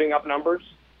Bradford, to putting up numbers.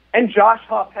 And Josh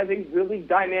Huff has a really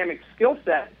dynamic skill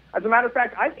set. As a matter of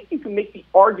fact, I think you can make the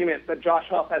argument that Josh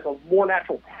Huff has a more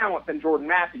natural talent than Jordan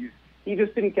Matthews. He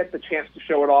just didn't get the chance to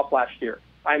show it off last year.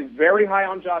 I'm very high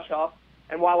on Josh Huff,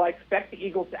 and while I expect the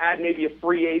Eagles to add maybe a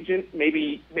free agent,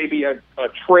 maybe a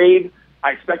trade,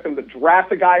 I expect them to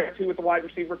draft a guy or two at the wide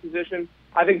receiver position.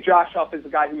 I think Josh Huff is a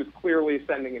guy who is clearly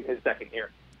ascending in his second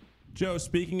year. Joe,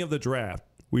 speaking of the draft,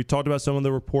 we talked about some of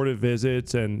the reported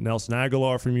visits, and Nelson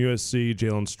Aguilar from USC,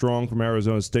 Jalen Strong from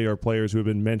Arizona State are players who have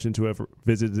been mentioned to have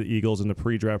visited the Eagles in the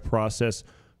pre-draft process.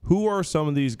 Who are some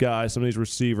of these guys, some of these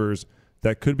receivers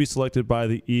that could be selected by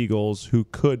the Eagles who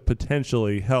could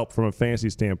potentially help from a fantasy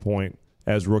standpoint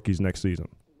as rookies next season?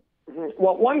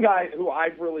 Well, one guy who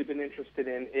I've really been interested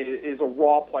in is a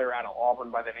raw player out of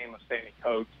Auburn by the name of Sammy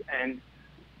Coates, and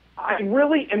I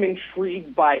really am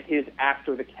intrigued by his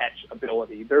after-the-catch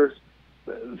ability. There's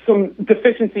some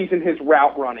deficiencies in his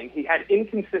route running. He had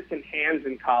inconsistent hands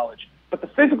in college, but the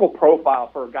physical profile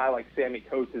for a guy like Sammy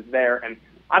Coates is there, and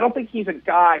I don't think he's a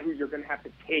guy who you're going to have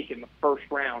to take in the first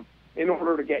round in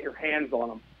order to get your hands on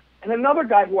him. And another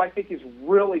guy who I think is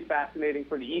really fascinating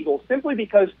for the Eagles, simply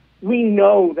because we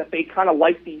know that they kind of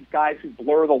like these guys who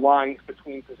blur the lines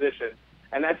between positions,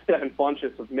 and that's Devin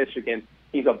Funchess of Michigan.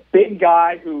 He's a big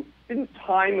guy who didn't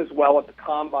time as well at the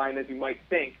combine as you might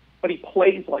think, but he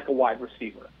plays like a wide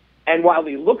receiver. And while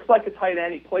he looks like a tight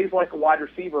end, he plays like a wide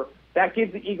receiver. That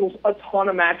gives the Eagles a ton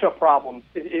of matchup problems.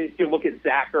 If you look at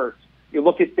Zach Ertz, you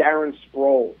look at Darren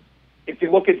Sproles, if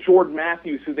you look at Jordan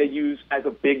Matthews, who they use as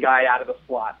a big guy out of the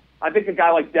slot, I think a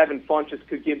guy like Devin Funchess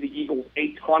could give the Eagles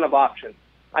a ton of options.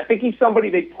 I think he's somebody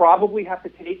they probably have to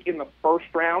take in the first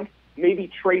round,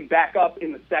 maybe trade back up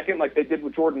in the second like they did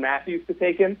with Jordan Matthews to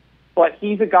take him. But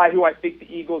he's a guy who I think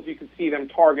the Eagles, you could see them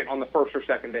target on the first or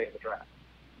second day of the draft.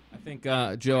 I think,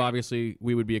 Joe, obviously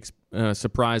we would be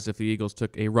surprised if the Eagles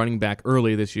took a running back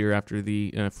early this year after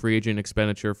the free agent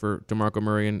expenditure for DeMarco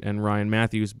Murray and Ryan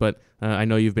Matthews. But I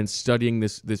know you've been studying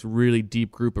this really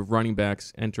deep group of running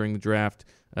backs entering the draft.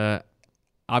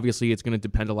 Obviously, it's going to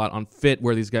depend a lot on fit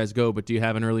where these guys go, but do you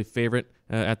have an early favorite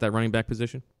at that running back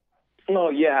position? Oh,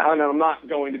 yeah, and I'm not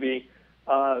going to be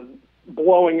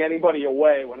blowing anybody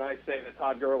away when I say that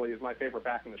Todd Gurley is my favorite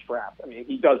back in this draft. I mean,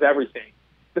 he does everything.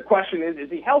 The question is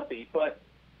he healthy? But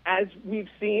as we've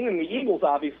seen, and the Eagles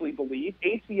obviously believe,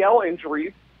 ACL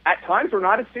injuries at times are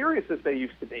not as serious as they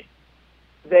used to be.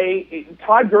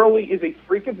 Todd Gurley is a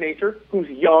freak of nature who's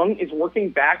young, is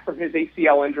working back from his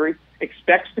ACL injury,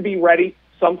 expects to be ready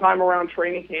sometime around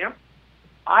training camp.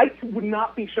 I would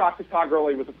not be shocked if Todd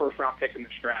Gurley was a first-round pick in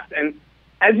this draft. And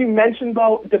as you mentioned,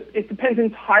 Bo, it depends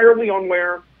entirely on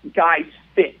where guys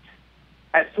fit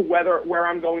as to where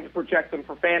I'm going to project them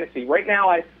for fantasy. Right now,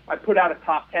 I put out a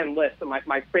top 10 list of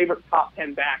my favorite top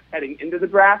 10 backs heading into the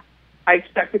draft. I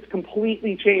expect it to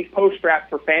completely change post-draft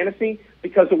for fantasy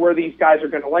because of where these guys are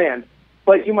going to land.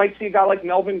 But you might see a guy like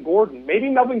Melvin Gordon. Maybe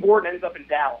Melvin Gordon ends up in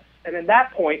Dallas. And at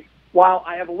that point, while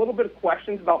I have a little bit of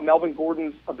questions about Melvin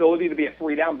Gordon's ability to be a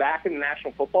three-down back in the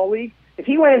National Football League, if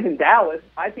he lands in Dallas,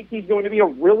 I think he's going to be a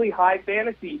really high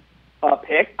fantasy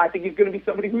pick. I think he's going to be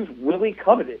somebody who's really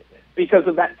coveted because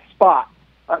of that spot.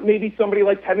 Maybe somebody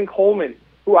like Tevin Coleman,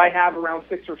 who I have around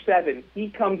 6 or 7. He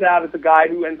comes out as the guy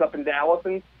who ends up in Dallas,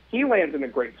 and he lands in a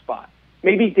great spot.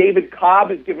 Maybe David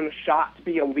Cobb is given a shot to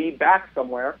be a lead back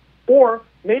somewhere, or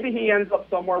maybe he ends up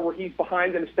somewhere where he's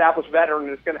behind an established veteran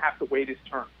and is going to have to wait his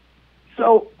turn.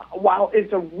 So while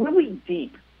it's a really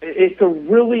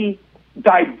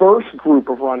diverse group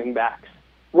of running backs,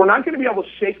 we're not going to be able to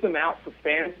shake them out for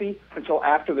fantasy until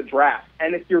after the draft.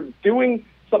 And if you're doing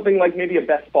something like maybe a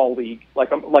best ball league,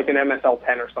 like an MSL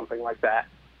 10 or something like that,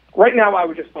 right now I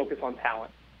would just focus on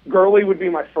talent. Gurley would be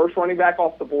my first running back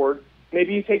off the board.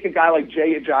 Maybe you take a guy like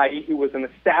Jay Ajayi, who was an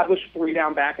established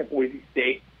three-down back at Boise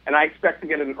State, and I expect to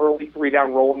get an early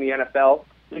three-down role in the NFL.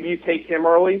 Maybe you take him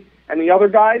early. And the other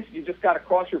guys, you just got to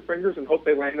cross your fingers and hope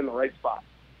they land in the right spot.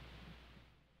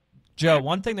 Joe,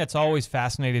 one thing that's always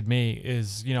fascinated me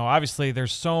is, obviously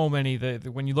there's so many,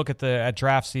 when you look at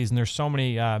draft season, there's so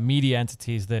many media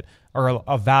entities that are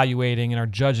evaluating and are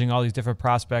judging all these different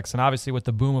prospects. And obviously with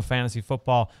the boom of fantasy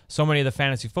football, so many of the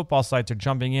fantasy football sites are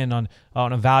jumping in on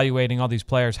evaluating all these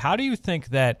players. How do you think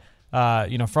that,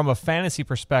 from a fantasy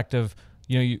perspective,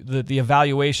 the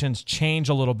evaluations change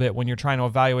a little bit when you're trying to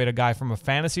evaluate a guy from a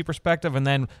fantasy perspective, and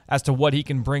then as to what he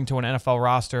can bring to an NFL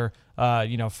roster,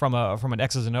 from an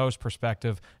X's and O's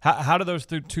perspective. How do those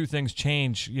two things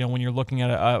change, when you're looking at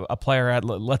a player at,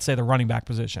 let's say, the running back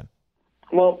position?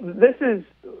 Well, this is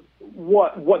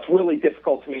what's really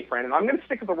difficult to me, Brandon. I'm going to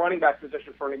stick with the running back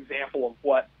position for an example of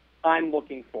what I'm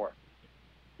looking for.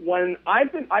 When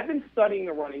I've been studying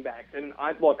the running backs, and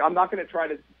I'm not going to try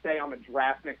to say I'm a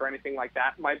draftnik or anything like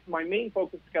that. My main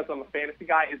focus, because I'm a fantasy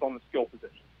guy, is on the skill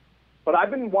position. But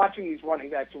I've been watching these running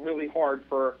backs really hard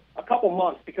for a couple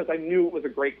months because I knew it was a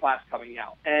great class coming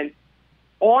out. And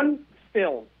on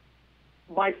film,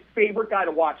 my favorite guy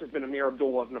to watch has been Amir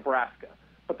Abdullah of Nebraska.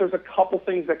 But there's a couple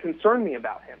things that concern me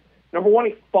about him. Number one,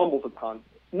 he fumbles a ton.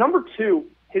 Number two,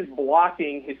 his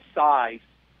blocking, his size,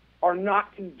 are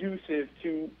not conducive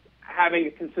to having a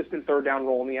consistent third down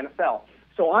role in the NFL.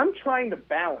 So I'm trying to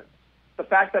balance the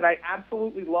fact that I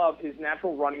absolutely love his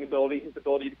natural running ability, his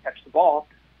ability to catch the ball,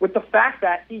 with the fact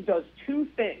that he does two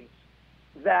things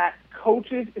that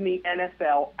coaches in the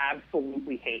NFL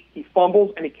absolutely hate. He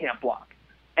fumbles and he can't block.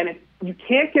 And if you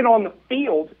can't get on the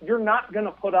field, you're not going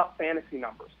to put up fantasy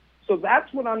numbers. So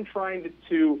that's what I'm trying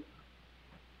to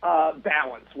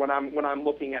balance when I'm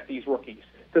looking at these rookies.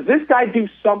 Does this guy do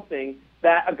something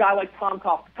that a guy like Tom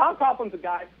Coughlin? Tom Coughlin's a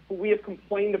guy who we have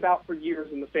complained about for years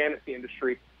in the fantasy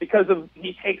industry because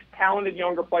he takes talented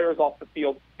younger players off the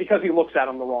field because he looks at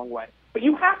them the wrong way. But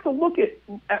you have to look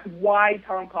at why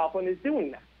Tom Coughlin is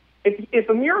doing that. If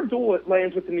Amir Abdullah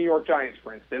lands with the New York Giants,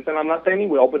 for instance, and I'm not saying he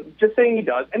will, but just saying he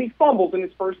does, and he fumbles in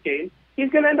his first game, he's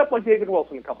going to end up like David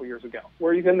Wilson a couple years ago,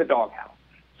 where he's in the doghouse.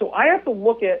 So I have to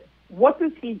look at what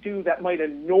does he do that might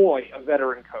annoy a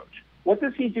veteran coach? What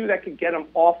does he do that could get him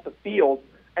off the field?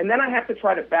 And then I have to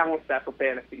try to balance that for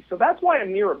fantasy. So that's why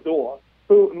Amir Abdullah,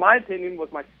 who, in my opinion, was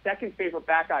my second favorite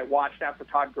back I watched after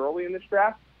Todd Gurley in this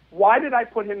draft, why did I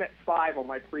put him at 5 on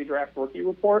my pre-draft rookie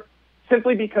report?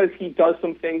 Simply because he does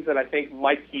some things that I think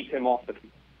might keep him off the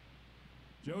field.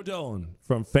 Joe Dolan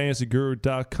from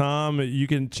FantasyGuru.com. You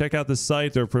can check out the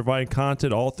site. They're providing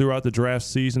content all throughout the draft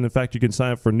season. In fact, you can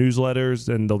sign up for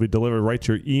newsletters, and they'll be delivered right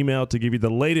to your email to give you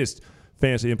the latest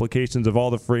fantasy implications of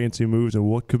all the free agency moves and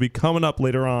what could be coming up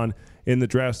later on in the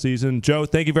draft season. Joe,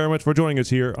 thank you very much for joining us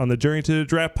here on the Journey to the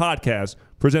Draft podcast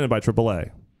presented by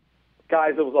AAA.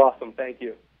 Guys, it was awesome. Thank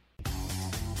you.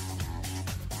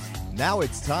 Now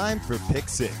it's time for Pick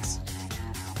 6.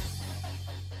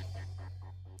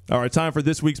 All right, time for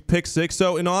this week's Pick 6.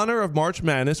 So in honor of March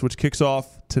Madness, which kicks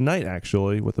off tonight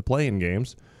actually with the play-in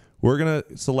games, we're going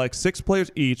to select 6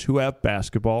 players each who have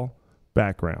basketball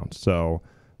backgrounds. So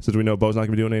since we know Bo's not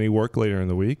going to be doing any work later in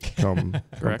the week, come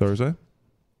Thursday.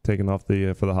 taking off for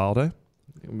the holiday.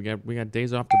 We got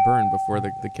days off to burn before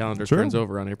the calendar True. turns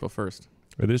over on April 1st.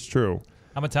 It is true.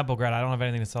 I'm a Temple grad. I don't have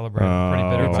anything to celebrate. I'm pretty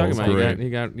bitter. Oh, What are you talking about?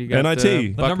 great. You got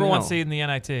NIT. The number one seed in the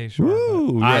NIT. Sure.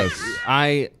 Woo! Yes.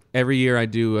 I every year I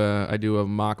do a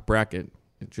mock bracket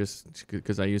just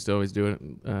because I used to always do it,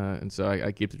 and so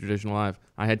I keep the tradition alive.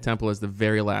 I had Temple as the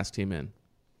very last team in.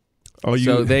 Oh,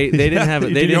 So they didn't have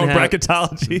it. They you didn't know have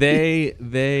bracketology.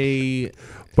 They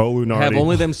Bo Lunardi. have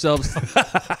only themselves.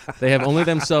 They have only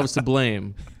themselves to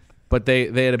blame, but they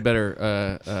had a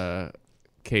better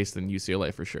case than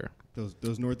UCLA for sure.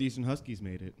 Those Northeastern Huskies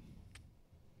made it.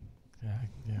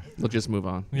 Yeah. We'll just move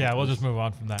on. Yeah, we'll just move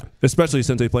on from that. Especially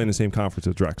since they play in the same conference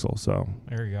as Drexel. So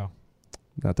There you go.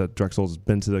 not that Drexel's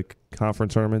been to the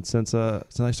conference tournament since I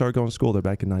started going to school. They're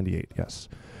back in '98. Yes.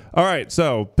 All right.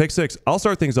 So pick 6. I'll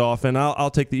start things off, and I'll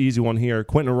take the easy one here.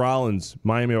 Quentin Rollins,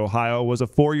 Miami, Ohio, was a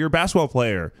 4-year basketball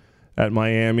player at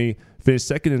Miami. Finished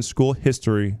second in school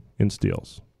history in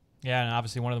steals. Yeah, and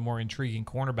obviously one of the more intriguing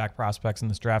cornerback prospects in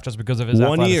this draft just because of his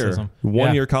 1 athleticism. year. Yeah.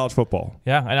 1 year college football.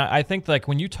 Yeah, and I think like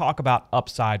when you talk about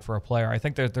upside for a player, I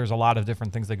think that there's a lot of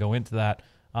different things that go into that.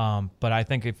 But I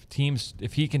think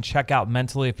if he can check out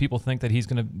mentally, if people think that he's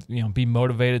going to be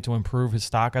motivated to improve his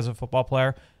stock as a football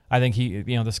player, I think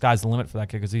the sky's the limit for that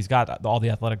kid because he's got all the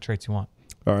athletic traits you want.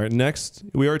 All right, next,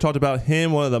 we already talked about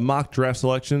him, one of the mock draft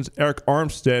selections. Eric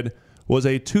Armstead was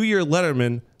a 2-year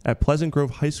letterman at Pleasant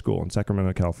Grove High School in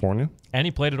Sacramento, California. And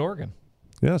he played at Oregon.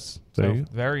 Yes. So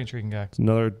very intriguing guy.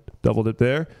 Another double dip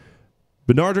there.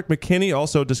 Benardrick McKinney,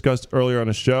 also discussed earlier on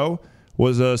the show,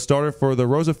 was a starter for the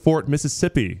Rosa Fort,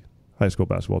 Mississippi high school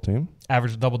basketball team.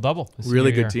 Average double-double.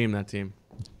 Really good team, that team.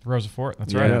 Rosa Fort,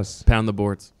 that's Yeah. right. Yes. Pound the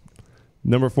boards.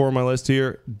 Number 4 on my list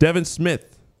here, Devin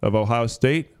Smith of Ohio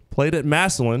State, played at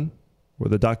Massillon, where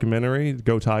the documentary,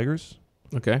 Go Tigers,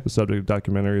 Okay. the subject of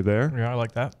documentary there. Yeah, I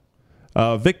like that.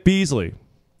 Vic Beasley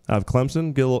out of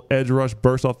Clemson, get a little edge rush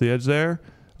burst off the edge there.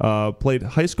 Played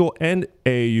high school and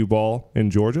AAU ball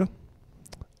in Georgia.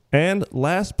 And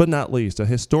last but not least, a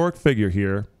historic figure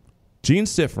here, Gene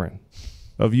Sifrin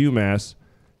of UMass.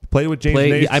 Played with James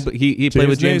Naismith. He played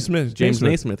with James Naismith. James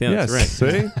Naismith. Yeah, Yes, that's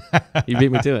right. See? You beat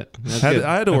me to it. That's good.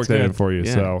 I had to work that in for you.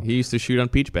 Yeah, So he used to shoot on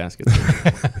peach baskets.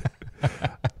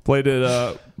 played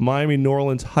at Miami New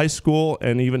Orleans High School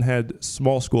and even had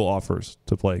small school offers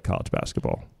to play college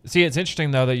basketball. See, it's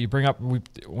interesting though that you bring up when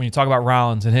you talk about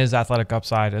Rollins and his athletic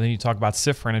upside, and then you talk about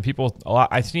Sifrin, and people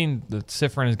I've seen that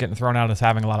Sifrin is getting thrown out as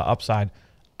having a lot of upside.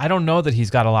 I don't know that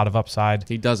he's got a lot of upside.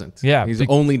 He doesn't. Yeah, He's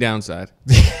only downside.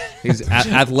 His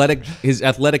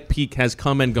athletic peak has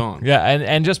come and gone. Yeah,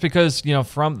 and just because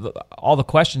from all the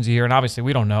questions you hear, and obviously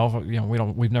we don't know,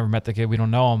 we've never met the kid, we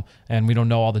don't know him, and we don't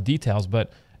know all the details,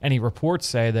 but any reports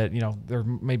say that there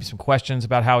may be some questions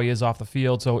about how he is off the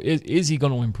field. So is he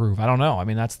going to improve? I don't know. I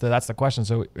mean that's the question.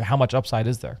 So how much upside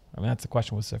is there? I mean that's the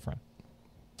question with Sifrin.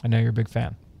 I know you're a big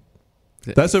fan.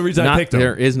 That's the reason I picked him.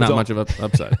 There is not That's much of an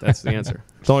upside. That's the answer.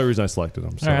 It's the only reason I selected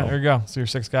him. So. All right, there you go. So you're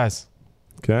 6 guys.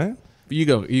 Okay. You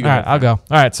go. All right, I'll go. All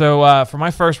right, so for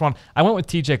my first one, I went with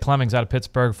T.J. Clemmings out of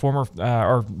Pittsburgh,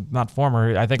 or not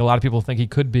former. I think a lot of people think he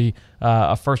could be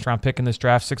a first-round pick in this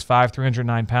draft, 6'5",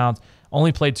 309 pounds.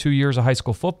 Only played 2 years of high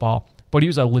school football, but he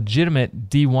was a legitimate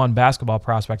D1 basketball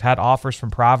prospect. Had offers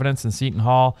from Providence and Seton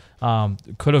Hall.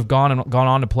 Could have gone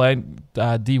on to play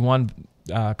D1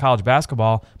 college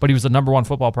basketball, but he was the number 1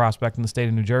 football prospect in the state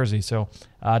of New Jersey. So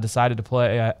decided to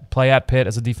play at Pitt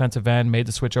as a defensive end, made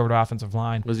the switch over to offensive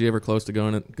line. Was he ever close to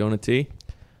going to T?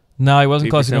 No, he wasn't T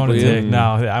close to going to Temple, T. No,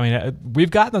 I mean we've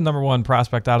got the number 1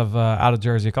 prospect out of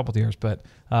Jersey a couple of years, but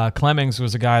Clemmings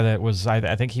was a guy that was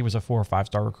I think he was a 4 or 5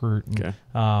 star recruit. And,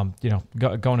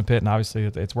 Okay. Going to Pitt, and obviously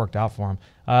it's worked out for him.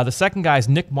 The second guy is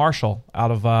Nick Marshall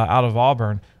out of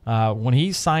Auburn. When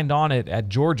he signed on at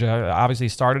Georgia, obviously he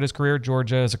started his career at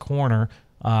Georgia as a corner,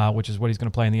 which is what he's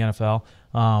going to play in the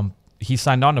NFL. He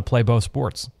signed on to play both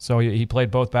sports. So he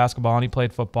played both basketball and he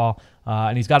played football.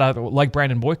 And he's got like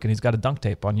Brandon Boykin, he's got a dunk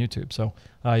tape on YouTube. So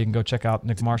you can go check out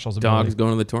Nick Marshall's ability. Dog's going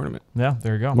to the tournament. Yeah,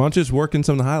 there you go. Why don't you just work in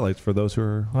some of the highlights for those who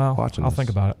are watching I'll this? think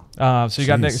about it. So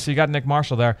you got Nick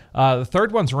Marshall there. The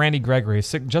third one's Randy Gregory,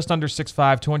 just under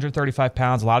 6'5", 235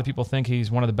 pounds. A lot of people think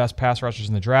he's one of the best pass rushers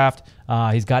in the draft.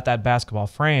 He's got that basketball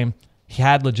frame. He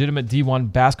had legitimate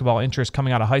D1 basketball interest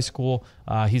coming out of high school.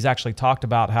 He's actually talked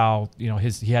about how he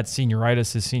had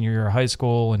senioritis his senior year of high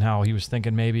school, and how he was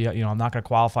thinking maybe I'm not going to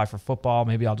qualify for football.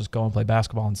 Maybe I'll just go and play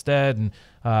basketball instead. And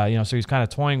so he's kind of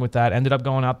toying with that. Ended up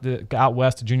going out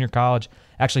west to junior college.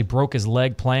 Actually broke his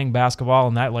leg playing basketball,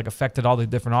 and that affected all the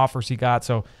different offers he got.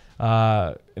 So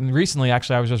and recently,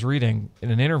 actually, I was just reading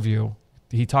in an interview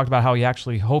he talked about how he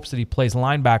actually hopes that he plays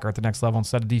linebacker at the next level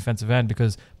instead of defensive end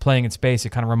because playing in space, it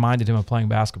kind of reminded him of playing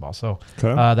basketball. So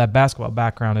that basketball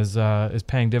background is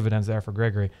paying dividends there for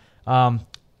Gregory.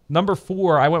 Number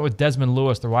 4, I went with Desmond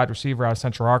Lewis, the wide receiver out of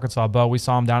Central Arkansas. Bo, we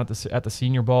saw him down at the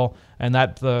Senior Bowl, and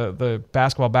that the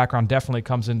basketball background definitely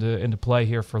comes into play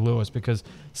here for Lewis because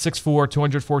 6'4",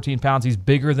 214 pounds. He's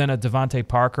bigger than a Devontae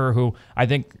Parker, who I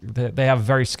think they have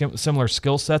very similar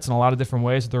skill sets in a lot of different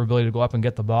ways with their ability to go up and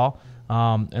get the ball.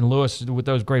 And Lewis, with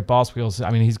those great ball skills,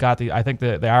 I mean, he's got I think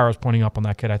the arrow's pointing up on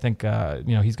that kid. I think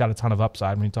he's got a ton of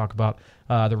upside when you talk about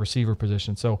the receiver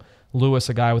position. So Lewis,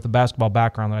 a guy with a basketball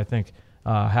background that I think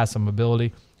has some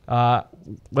ability.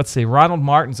 Let's see. Ronald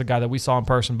Martin's a guy that we saw in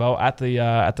person, Bo, at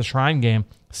the Shrine game.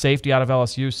 Safety out of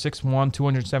LSU, 6'1",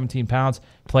 217 pounds.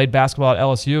 Played basketball at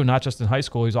LSU, not just in high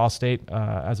school. He's All-State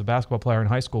as a basketball player in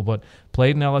high school, but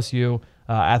played in LSU.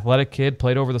 Athletic kid,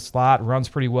 played over the slot, runs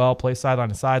pretty well, plays sideline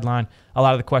to sideline. A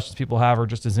lot of the questions people have are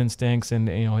just his instincts and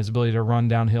his ability to run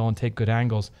downhill and take good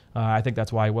angles. I think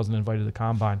that's why he wasn't invited to the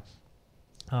combine.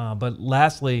 But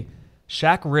lastly,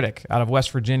 Shaq Riddick out of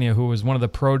West Virginia, who was one of the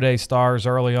pro day stars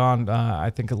early on. I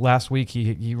think last week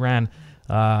he ran,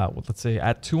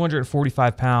 at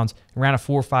 245 pounds. He ran a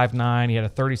 4.59. He had a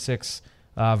 36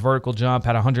 vertical jump,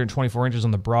 had 124 inches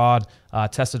on the broad,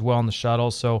 tested well on the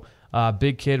shuttle. So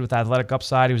big kid with athletic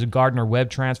upside. He was a Gardner-Webb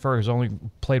transfer. He's only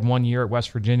played 1 year at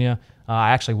West Virginia.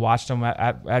 I actually watched him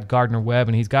at Gardner-Webb,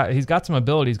 and he's got some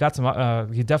ability. He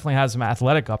definitely has some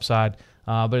athletic upside.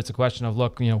 But it's a question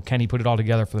of, can he put it all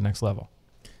together for the next level?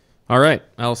 All right.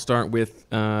 I'll start with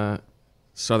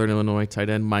Southern Illinois tight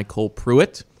end Michael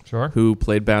Pruitt, who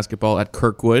played basketball at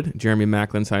Kirkwood, Jeremy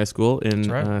Macklin's high school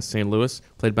in St. Louis.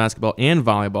 Played basketball and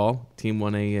volleyball. Team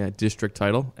won a district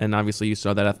title. And obviously you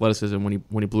saw that athleticism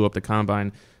when he blew up the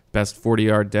combine. Best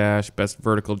 40-yard dash, best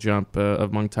vertical jump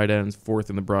among tight ends, 4th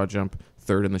in the broad jump,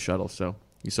 3rd in the shuttle. So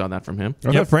you saw that from him.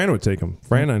 I thought Fran would take him.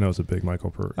 Fran, I know, is a big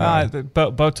Michael Pruitt guy.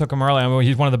 Bo took him early. I mean,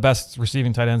 he's one of the best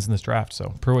receiving tight ends in this draft,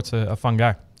 so Pruitt's a fun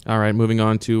guy. All right, moving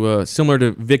on to, similar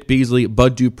to Vic Beasley,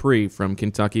 Bud Dupree from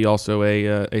Kentucky, also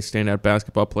a standout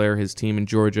basketball player. His team in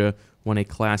Georgia won a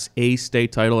Class A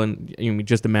state title, and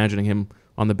just imagining him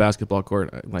on the basketball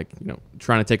court,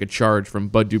 trying to take a charge from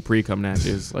Bud Dupree coming at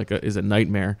you is a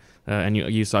nightmare. And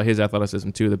you saw his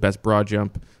athleticism too, the best broad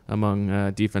jump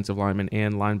among defensive linemen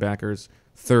and linebackers,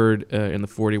 3rd in the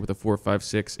 40 with a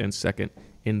 4.56, and 2nd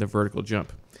in the vertical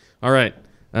jump. All right,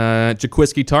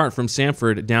 Jaquiski Tartt from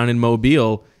Samford down in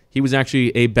Mobile. He was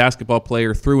actually a basketball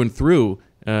player through and through,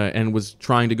 and was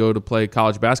trying to go to play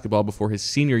college basketball before his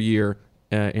senior year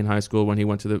in high school when he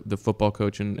went to the football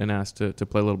coach and asked to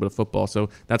play a little bit of football. So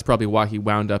that's probably why he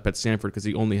wound up at Samford, because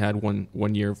he only had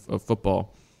one year of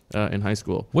football in high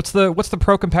school. What's the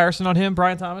pro comparison on him,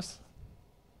 Brian Thomas?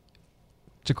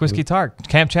 Jaquiski Tartt,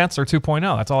 Cam Chancellor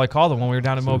 2.0. That's all I called him when we were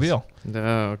down in Mobile. Oh,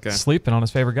 okay. Sleeping on his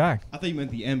favorite guy. I thought you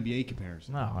meant the NBA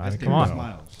comparison. No, come on.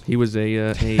 Miles. He was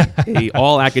a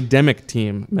all academic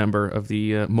team member of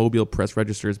the Mobile Press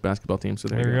Register's basketball team. So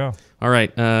there you go. All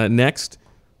right, next,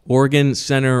 Oregon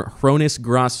center Hronis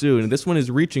Grasu, and this one is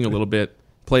reaching a little bit.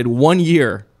 Played 1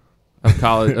 year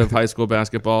of high school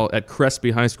basketball at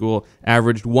Crespi High School,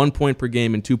 averaged 1 point per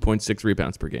game and 2.6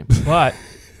 rebounds per game. But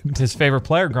his favorite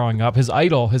player growing up, his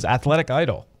athletic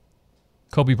idol,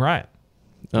 Kobe Bryant.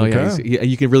 Oh, okay. Yeah,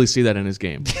 you can really see that in his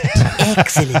game.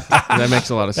 Excellent. That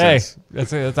makes a lot of sense.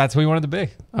 Hey, that's who he wanted to be.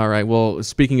 All right, well,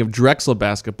 speaking of Drexel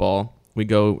basketball, we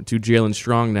go to Jalen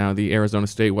Strong now, the Arizona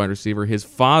State wide receiver. His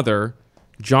father,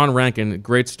 John Rankin,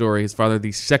 great story. His father,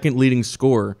 the second leading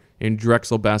scorer in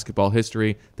Drexel basketball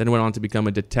history, then went on to become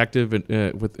a detective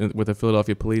with the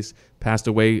Philadelphia police, passed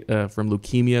away from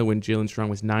leukemia when Jalen Strong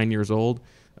was 9 years old.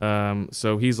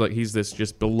 So he's this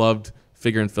just beloved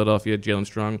figure in Philadelphia. Jalen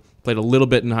Strong played a little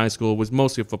bit in high school, was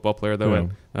mostly a football player though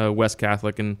at West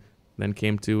Catholic, and then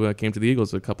came to the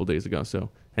Eagles a couple days ago. So,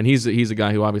 and he's a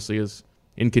guy who obviously is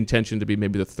in contention to be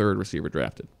maybe the 3rd receiver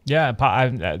drafted. Yeah,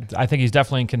 I think he's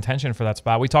definitely in contention for that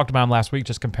spot. We talked about him last week,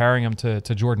 just comparing him to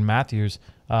Jordan Matthews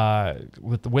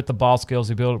with the ball skills,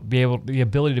 the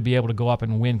ability to be able to go up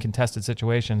and win contested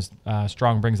situations.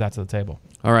 Strong brings that to the table.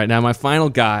 All right, now my final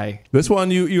guy. This one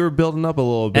you were building up a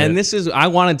little bit, and I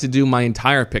wanted to do my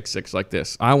entire pick six like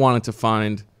this. I wanted to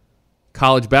find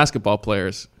college basketball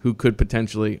players who could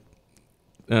potentially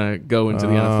go into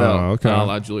the NFL. Okay. A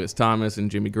la Julius Thomas and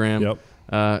Jimmy Graham.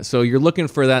 Yep. So you're looking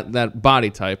for that body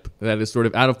type that is sort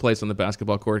of out of place on the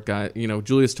basketball court.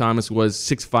 Julius Thomas was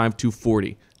 6'5",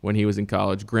 240 when he was in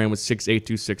college. Graham was 6'8",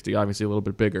 260, obviously a little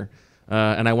bit bigger.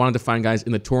 And I wanted to find guys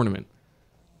in the tournament.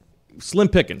 Slim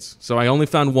pickings. So I only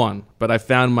found one, but I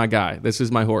found my guy. This is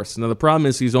my horse. Now the problem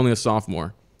is he's only a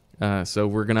sophomore. So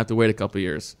we're going to have to wait a couple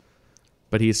years.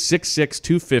 But he's 6'6",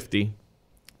 250.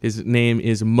 His name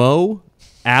is Mo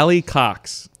Ali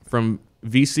Cox from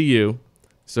VCU.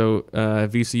 So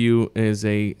VCU is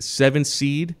a 7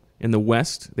 seed in the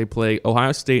West. They play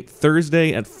Ohio State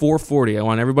Thursday at 4:40. I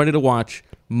want everybody to watch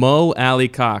Mo Ali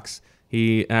Cox.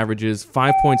 He averages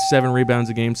 5.7 rebounds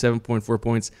a game, 7.4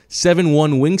 points,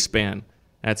 7'1" wingspan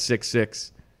at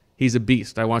 6'6". He's a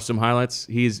beast. I watched some highlights.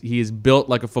 He is built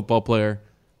like a football player.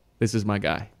 This is my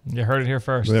guy. You heard it here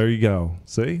first. There you go.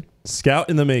 See? Scout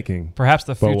in the making. Perhaps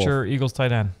the Bo future Eagles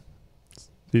tight end.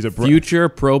 He's a future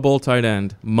Pro Bowl tight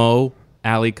end, Mo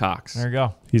Ali Cox. There you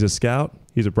go. He's a scout.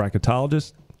 He's a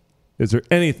bracketologist. Is there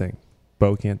anything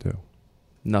Bo can't do?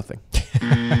 Nothing.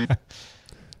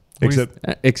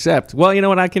 Except, well, you know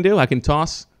what I can do? I can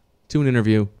toss to an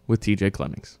interview with TJ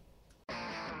Clemmings.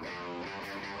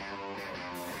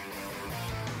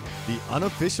 The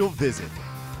unofficial visit.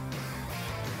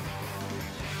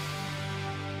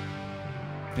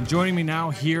 And joining me now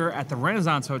here at the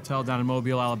Renaissance Hotel down in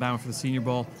Mobile, Alabama for the Senior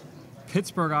Bowl,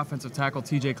 Pittsburgh offensive tackle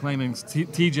TJ Clemmings.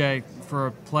 TJ, for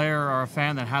a player or a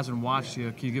fan that hasn't watched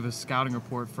you, can you give a scouting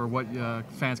report for what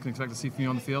fans can expect to see from you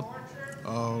on the field?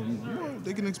 Well,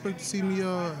 they can expect to see me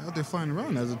out there flying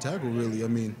around as a tackle, really. I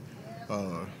mean,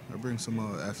 I bring some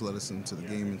athleticism to the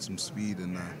game and some speed,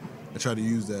 and I try to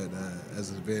use that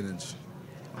as an advantage.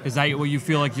 Is that what you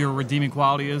feel like your redeeming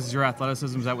quality is, your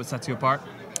athleticism? Is that what sets you apart?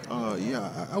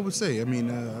 Yeah, I would say. I mean,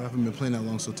 I haven't been playing that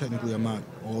long, so technically I'm not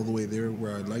all the way there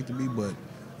where I'd like to be, but,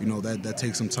 you know, that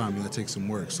takes some time and that takes some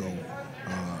work. So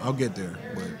I'll get there,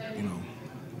 but, you know.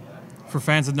 For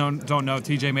fans that don't know,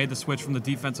 TJ made the switch from the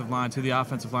defensive line to the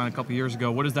offensive line a couple years ago.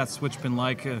 What has that switch been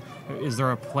like? Is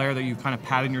there a player that you kind of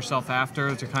pattern yourself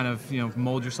after to kind of, you know,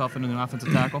 mold yourself into an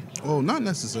offensive tackle? Oh, not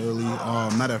necessarily.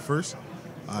 Not at first.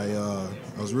 I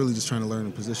was really just trying to learn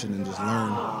a position and just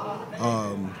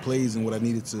learn plays and what I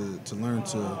needed to learn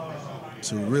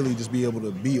to really just be able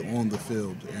to be on the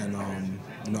field. And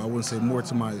you know, I wouldn't say more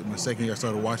to my second year. I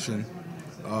started watching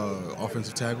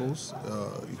offensive tackles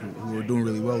who were doing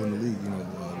really well in the league. You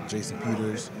know, Jason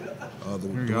Peters, the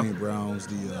Dwayne Browns,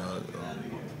 the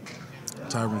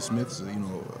Tyron Smiths, you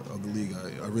know, of the league.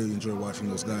 I really enjoy watching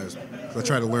those guys. I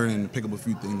try to learn and pick up a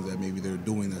few things that maybe they're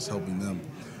doing that's helping them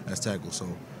as tackles. So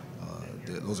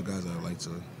those are guys that I like to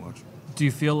watch. Do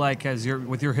you feel like,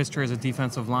 with your history as a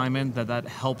defensive lineman, that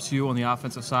helps you on the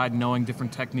offensive side, knowing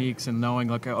different techniques and knowing,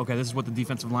 like, okay, this is what the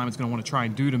defensive lineman's going to want to try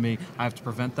and do to me. I have to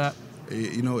prevent that?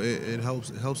 You know, it helps.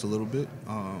 It helps a little bit.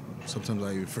 Sometimes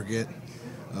I forget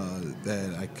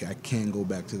that I can go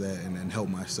back to that and help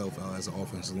myself out as an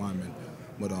offensive lineman.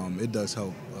 But it does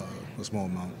help a small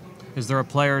amount. Is there a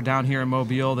player down here in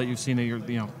Mobile that you've seen that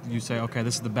you say, okay,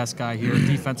 this is the best guy here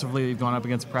defensively that you've gone up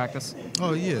against in practice?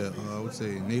 Oh yeah, I would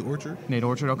say Nate Orchard. Nate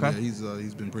Orchard, okay. Yeah,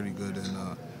 he's been pretty good,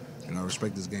 and I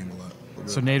respect his game a lot.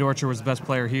 So Nate Orchard was the best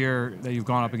player here that you've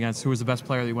gone up against. Who was the best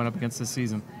player that you went up against this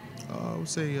season? I would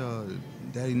say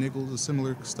Daddy Nichols, a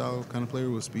similar style kind of player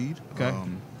with speed. Okay.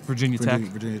 Virginia Tech.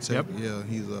 Virginia Tech. Yep. Yeah,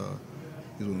 he's one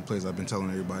of the players I've been telling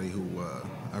everybody who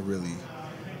I really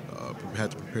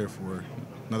had to prepare for.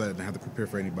 Not that I didn't have to prepare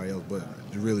for anybody else, but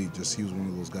really just he was one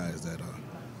of those guys that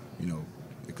you know,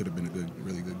 it could have been a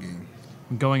really good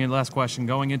game. Last question,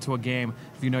 going into a game,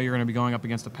 if you know you're going to be going up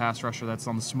against a pass rusher that's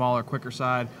on the smaller, quicker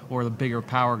side or the bigger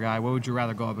power guy, what would you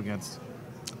rather go up against?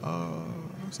 I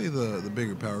would say the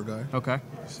bigger power guy. Okay.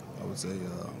 I would say,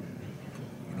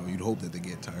 you know, you'd hope that they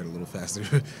get tired a little faster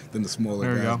than the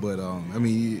smaller there guys. But I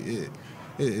mean,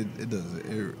 it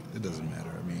doesn't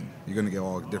matter. I mean, you're gonna get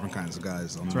all different kinds of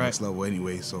guys on the next level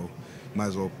anyway. So, might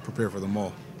as well prepare for them all.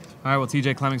 All right. Well,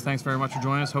 TJ Clemmings, thanks very much for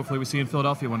joining us. Hopefully, we see you in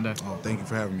Philadelphia one day. Oh, thank you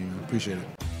for having me, man. Appreciate it.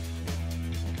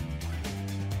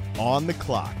 On the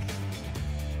clock.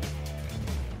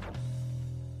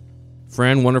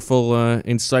 Fran, wonderful,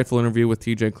 insightful interview with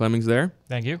TJ Clemmings there.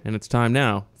 Thank you. And it's time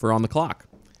now for On the Clock.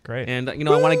 Great. And, you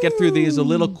know, I want to get through these a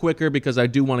little quicker because I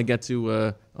do want to get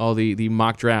to all the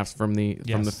mock drafts from the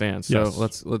fans. So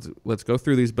let's go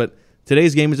through these. But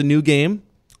today's game is a new game.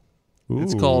 Ooh.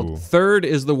 It's called Third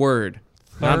is the Word.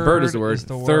 Not Bird is the Word.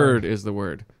 Third is the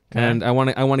Word. Okay. And I want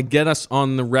to get us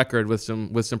on the record with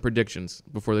some predictions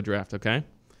before the draft, okay?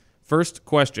 First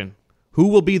question. Who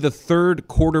will be the third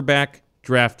quarterback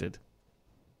drafted?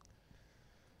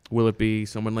 Will it be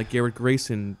someone like Garrett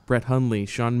Grayson, Brett Hundley,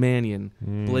 Sean Mannion,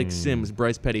 Blake Sims,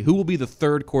 Bryce Petty? Who will be the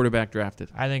third quarterback drafted?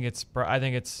 I think it's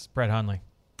Brett Hundley.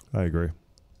 I agree.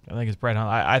 I think it's Brett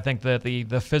Hundley. I think that the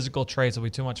physical traits will be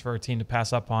too much for a team to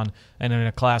pass up on, and in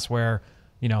a class where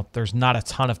there's not a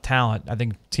ton of talent. I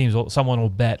think someone will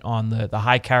bet on the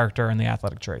high character and the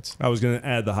athletic traits. I was going to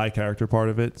add the high character part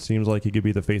of it. Seems like he could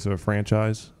be the face of a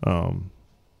franchise.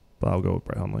 But I'll go with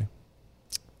Brett Hundley.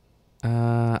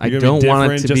 I don't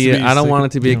want it to be. I don't want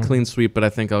it to be a clean sweep, but I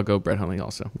think I'll go Brett Hundley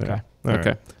also. Okay.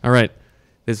 Okay. All right.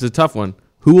 This is a tough one.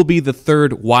 Who will be the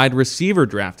third wide receiver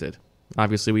drafted?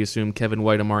 Obviously, we assume Kevin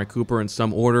White, Amari Cooper in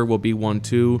some order will be 1,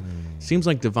 2. Seems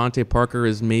like Devontae Parker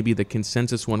is maybe the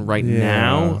consensus one right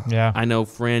now. Yeah. I know,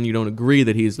 Fran, you don't agree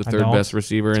that he's the third best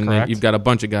receiver, That's and correct. then you've got a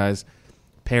bunch of guys: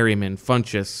 Perryman,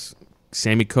 Funchess,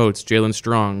 Sammy Coates, Jalen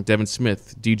Strong, Devin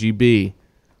Smith, DGB.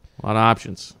 A lot of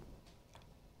options.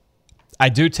 I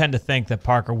do tend to think that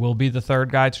Parker will be the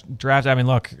third guy drafted. I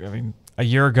mean, a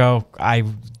year ago, I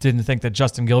didn't think that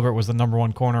Justin Gilbert was the number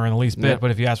one corner in the least bit. Yeah. But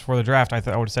if you asked before the draft, I would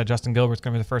have said Justin Gilbert's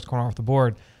going to be the first corner off the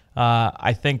board.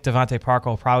 I think Devontae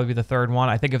Parker will probably be the third one.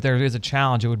 I think if there is a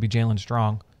challenge, it would be Jalen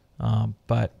Strong.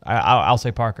 But I'll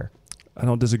say Parker. I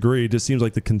don't disagree. It just seems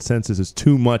like the consensus is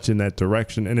too much in that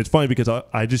direction. And it's funny because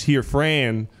I just hear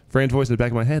Fran's voice in the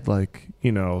back of my head, like,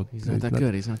 He's not that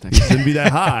good. He's not that He good. shouldn't be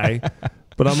that high.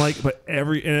 But I'm like,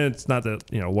 and it's not that,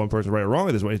 one person right or wrong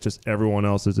this way. It's just everyone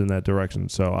else is in that direction.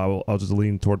 So I'll just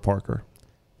lean toward Parker.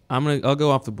 I'll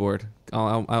go off the board.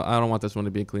 I don't want this one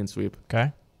to be a clean sweep.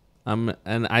 Okay.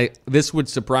 This would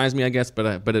surprise me, I guess,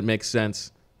 but it makes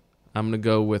sense. I'm gonna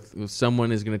go with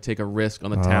someone is gonna take a risk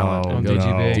on the talent and go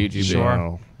DGB. Sure.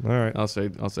 No. All right. I'll say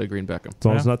Green Beckham. As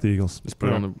long as it's not the Eagles. Just put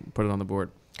it on the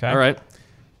board. Okay. All right.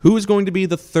 Who is going to be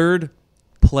the third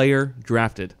player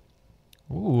drafted?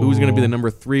 Ooh. Who's going to be the number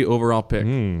 3 overall pick?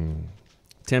 Hmm.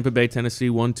 Tampa Bay, Tennessee,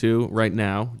 1-2 right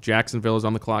now. Jacksonville is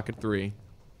on the clock at 3.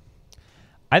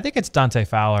 I think it's Dante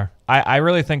Fowler. I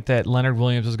really think that Leonard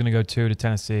Williams is going to go 2 to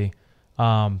Tennessee.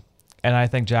 And I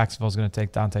think Jacksonville is going to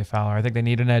take Dante Fowler. I think they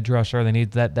need an edge rusher. They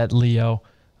need that Leo.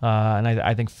 And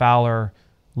I think Fowler,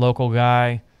 local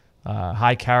guy,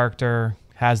 high character,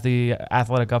 has the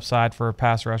athletic upside for a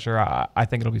pass rusher. I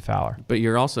think it'll be Fowler. But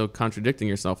you're also contradicting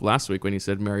yourself last week when you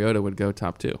said Mariota would go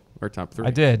top 2 or top 3.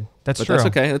 I did. That's but true. That's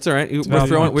okay. That's all right. We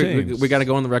got to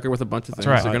go on the record with a bunch of things.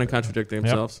 right. They're going to contradict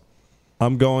themselves.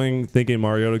 I'm thinking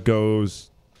Mariota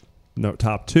goes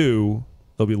top 2.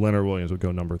 It'll be Leonard Williams would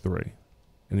go number 3.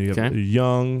 And you have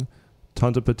young,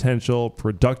 tons of potential,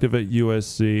 productive at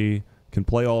USC, can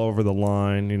play all over the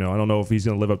line. I don't know if he's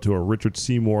going to live up to a Richard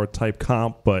Seymour type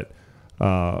comp, but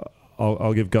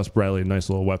I'll give Gus Bradley a nice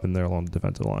little weapon there along the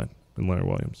defensive line and Leonard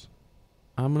Williams.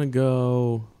 I'm going to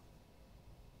go...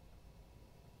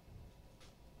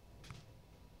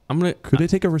 Could they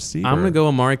take a receiver? I'm going to go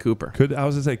Amari Cooper. Could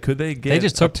they get They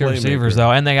just took 2 playmaker? receivers, though,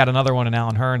 and they got another one in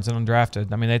Allen Hurns and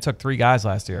undrafted. I mean, they took 3 guys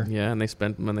last year. Yeah, and they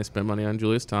spent money on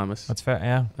Julius Thomas. That's fair,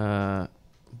 yeah.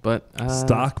 But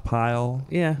stockpile.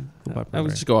 Yeah, I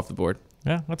would just go off the board.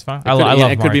 Yeah, that's fine. I love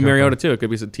it. Could be Cooper. Mariota too. It could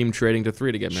be a team trading to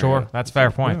 3 to get Mariota. Sure, that's a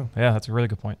fair point. Yeah, that's a really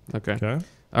good point. Okay.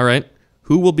 All right.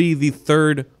 Who will be the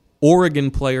third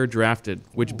Oregon player drafted?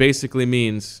 Which basically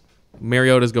means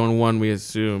Mariota's going 1, we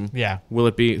assume. Yeah.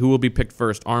 Who will be picked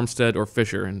first, Armstead or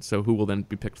Fisher? And so who will then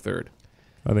be picked third?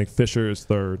 I think Fisher is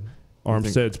third.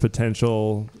 Armstead's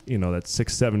potential, that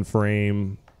 6'7"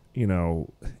 frame,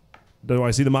 though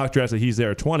I see the mock draft that he's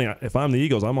there at 20. If I'm the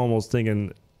Eagles, I'm almost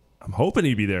thinking, I'm hoping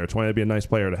he'd be there at 20. That'd be a nice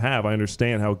player to have. I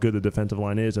understand how good the defensive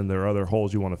line is, and there are other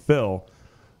holes you want to fill.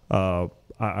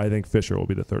 I think Fisher will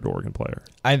be the third Oregon player.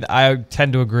 I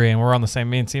tend to agree, and we're on the same.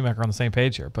 Me and C-Mac are on the same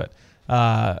page here. But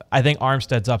I think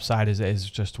Armstead's upside is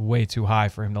just way too high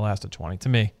for him to last at 20 to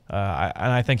me.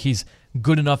 And I think he's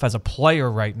good enough as a player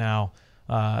right now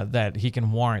that he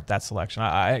can warrant that selection.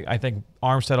 I think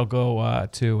Armstead will go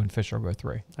 2 and Fisher will go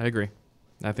 3. I agree.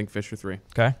 I think Fisher 3.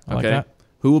 Okay. I like that.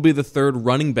 Who will be the third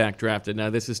running back drafted?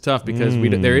 Now, this is tough because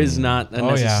there is not a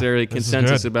necessarily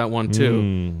consensus about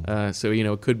 1-2. So,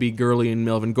 it could be Gurley and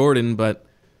Melvin Gordon, but,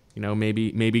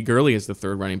 maybe Gurley is the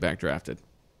third running back drafted.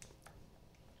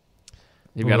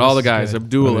 You've got all the guys,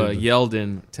 Abdullah,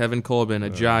 Yeldon, Tevin Coleman,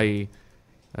 Ajayi,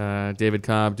 David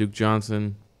Cobb, Duke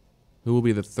Johnson. Who will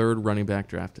be the third running back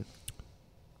drafted?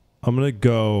 I'm going to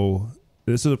go,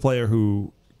 this is a player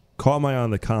who caught my eye on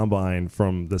the combine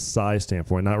from the size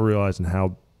standpoint, not realizing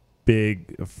how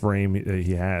big a frame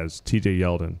he has. T.J.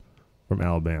 Yeldon from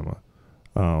Alabama.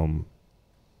 I'm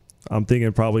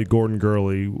thinking probably Gordon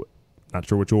Gurley. Not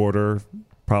sure which order.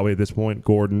 Probably at this point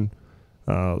Gordon,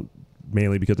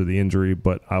 mainly because of the injury.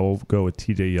 But I will go with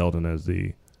T.J. Yeldon as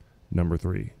the number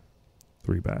 3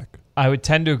 back. I would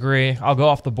tend to agree. I'll go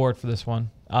off the board for this one.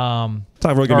 Time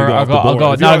for go off the board. Go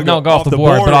off the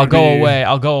board, but I'll go away.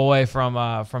 I'll go away from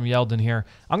Yeldon here.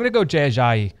 I'm going to go Jay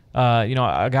Ajayi.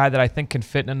 A guy that I think can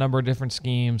fit in a number of different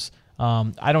schemes.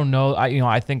 I don't know.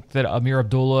 I think that Amir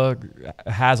Abdullah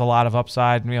has a lot of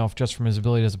upside, just from his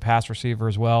ability as a pass receiver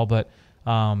as well. But,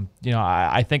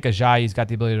 I think Ajayi's got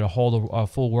the ability to hold a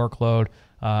full workload,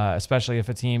 especially if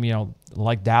a team,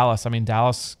 like Dallas. I mean,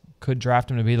 Dallas could draft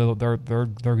him to be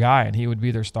their guy, and he would be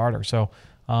their starter. So,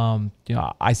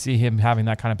 I see him having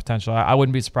that kind of potential. I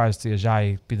wouldn't be surprised to see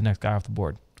Ajayi be the next guy off the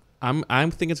board. I'm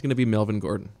thinking it's going to be Melvin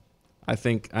Gordon. I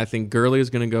think Gurley is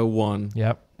going to go 1.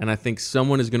 Yep. And I think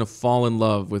someone is going to fall in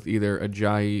love with either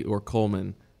Ajayi or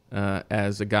Coleman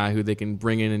as a guy who they can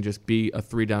bring in and just be a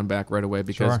 3-down back right away,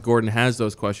 because Gordon has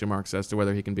those question marks as to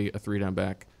whether he can be a 3-down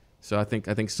back. So I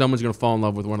think someone's going to fall in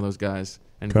love with one of those guys,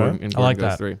 and Gordon like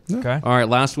goes that. 3. Okay. All right,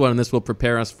 last one, and this will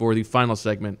prepare us for the final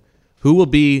segment. Who will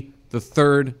be the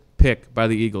 3rd pick by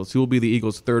the Eagles? Who will be the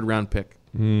Eagles' 3rd-round pick,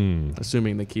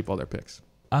 assuming they keep all their picks?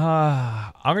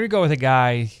 I'm going to go with a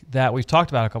guy that we've talked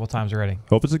about a couple times already.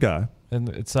 Hope it's a guy. And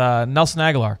it's Nelson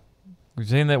Aguilar.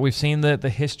 We've seen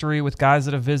the history with guys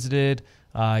that have visited.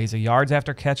 He's a yards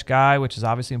after catch guy, which is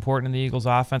obviously important in the Eagles'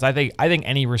 offense. I think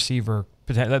any receiver.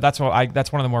 That's one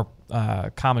of the more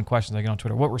common questions I get on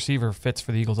Twitter. What receiver fits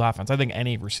for the Eagles' offense? I think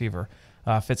any receiver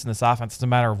fits in this offense. It's a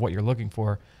matter of what you're looking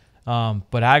for.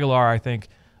 But Aguilar, I think,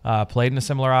 played in a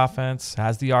similar offense,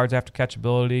 has the yards after catch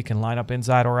ability, can line up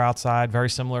inside or outside, very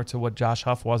similar to what Josh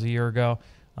Huff was a year ago.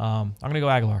 I'm going to go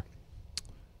Aguilar.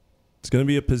 It's going to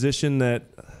be a position that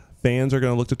fans are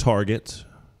going to look to target.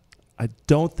 I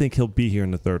don't think he'll be here in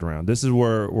the 3rd round. This is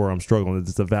where I'm struggling.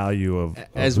 It's the value of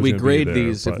as who's we gonna grade be there,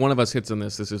 these. If one of us hits on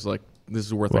this is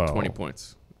worth like 20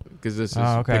 points, because this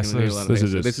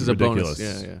is this is a bonus.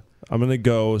 Yeah. I'm going to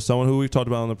go someone who we've talked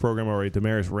about on the program already,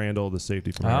 Damaris Randall, the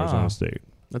safety from Arizona State.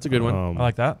 That's a good one. I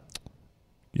like that.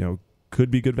 Could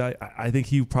be good value. I think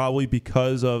he probably,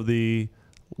 because of the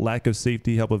lack of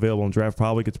safety help available in draft,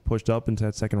 probably gets pushed up into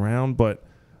that 2nd round. But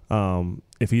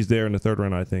if he's there in the 3rd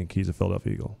round, I think he's a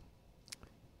Philadelphia Eagle.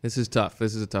 This is tough.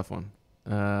 This is a tough one.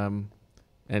 And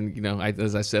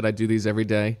as I said, I do these every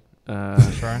day.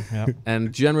 Sure. Yep.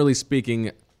 And generally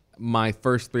speaking, my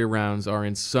first 3 rounds are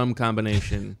in some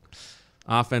combination: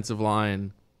 offensive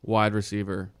line, wide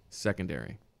receiver,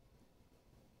 secondary.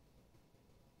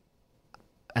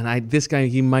 And this guy,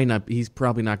 he's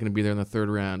probably not going to be there in the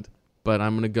 3rd round. But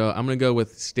I'm going to go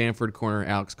with Stanford corner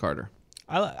Alex Carter.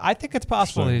 I think it's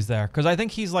possible that he's there, because I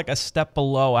think he's like a step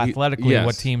below athletically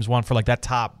what teams want for like that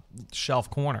top shelf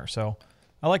corner. So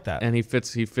I like that. And he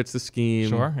fits the scheme.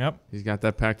 Sure. Yep. He's got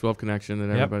that Pac-12 connection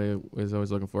that everybody is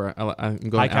always looking for. I'm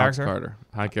going Alex Carter.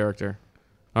 High character.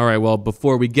 All right. Well,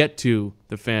 before we get to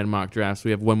the fan mock drafts,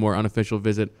 we have one more unofficial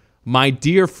visit. My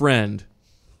dear friend,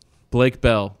 Blake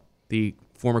Bell, the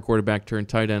former quarterback turned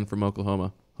tight end from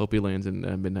Oklahoma. Hope he lands in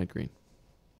Midnight Green.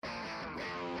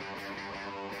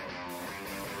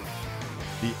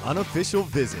 The unofficial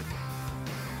visit.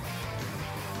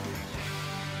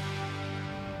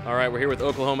 All right, we're here with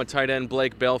Oklahoma tight end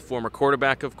Blake Bell, former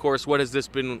quarterback, of course. What has this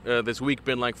week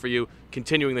been like for you,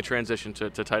 continuing the transition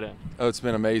to tight end? Oh, it's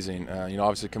been amazing.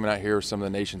 Obviously coming out here with some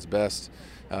of the nation's best,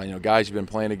 guys you've been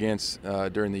playing against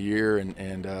during the year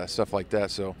and stuff like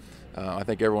that. So I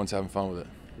think everyone's having fun with it.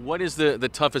 What is the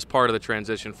toughest part of the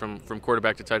transition from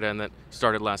quarterback to tight end that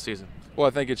started last season? Well, I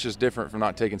think it's just different from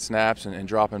not taking snaps and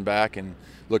dropping back and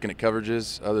looking at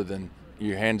coverages, other than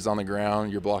your hands on the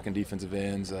ground, you're blocking defensive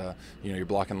ends, you're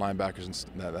blocking linebackers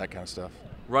and that kind of stuff.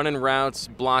 Running routes,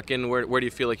 blocking, where do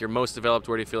you feel like you're most developed?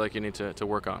 Where do you feel like you need to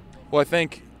work on? Well, I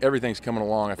think everything's coming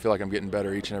along. I feel like I'm getting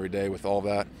better each and every day with all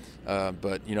that.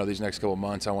 But these next couple of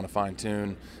months, I want to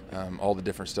fine-tune all the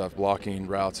different stuff, blocking,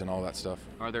 routes, and all that stuff.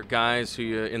 Are there guys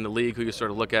who in the league who you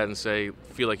sort of look at and say,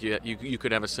 feel like you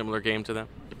could have a similar game to them?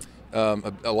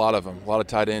 A lot of them. A lot of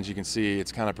tight ends you can see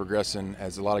it's kind of progressing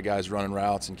as a lot of guys running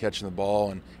routes and catching the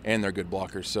ball, and they're good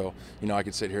blockers. So, I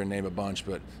could sit here and name a bunch,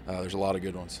 but there's a lot of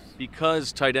good ones.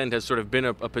 Because tight end has sort of been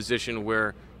a position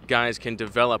where guys can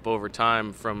develop over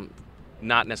time from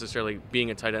not necessarily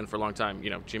being a tight end for a long time.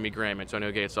 Jimmy Graham,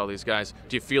 Antonio Gates, all these guys.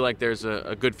 Do you feel like there's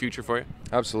a good future for you?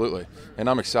 Absolutely. And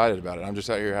I'm excited about it. I'm just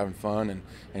out here having fun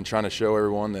and trying to show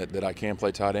everyone that I can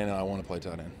play tight end and I want to play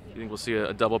tight end. You think we'll see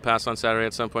a double pass on Saturday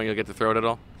at some point? You'll get to throw it at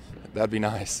all? That'd be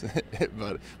nice,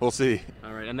 but we'll see.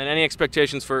 All right. And then any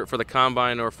expectations for the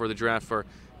combine or for the draft, for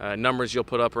numbers you'll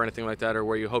put up or anything like that, or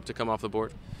where you hope to come off the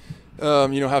board?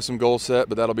 Have some goals set,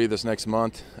 but that'll be this next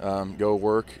month. Go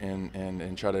work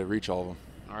and try to reach all of them.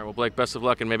 All right. Well, Blake, best of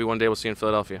luck, and maybe one day we'll see you in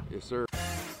Philadelphia. Yes, sir.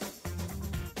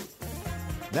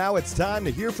 Now it's time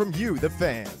to hear from you, the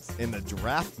fans, in the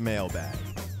draft mailbag.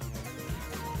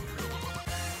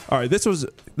 All right, this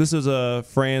is a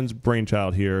Fran's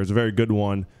brainchild here. It's a very good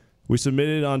one. We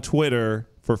submitted on Twitter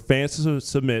for fans to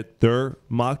submit their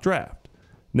mock draft.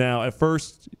 Now, at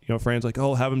first, fans like,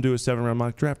 oh, have them do a 7-round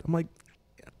mock draft. I'm like,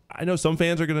 I know some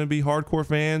fans are going to be hardcore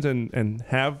fans and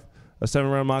have a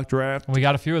 7-round mock draft. We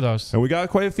got a few of those. And we got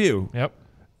quite a few. Yep.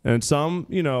 And some,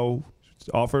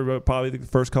 offered probably the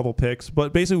first couple picks.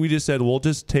 But basically, we just said, we'll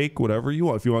just take whatever you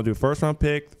want. If you want to do a first-round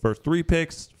pick, the first 3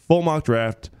 picks, full mock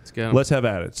draft, let's have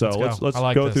at it. So let's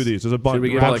like go this. through these. There's a bunch. Should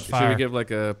we give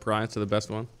like a prize to the best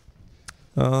one?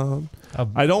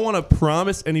 I don't want to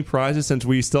promise any prizes since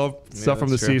we still have stuff from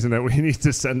the season that we need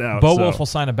to send out. Bo Wolf will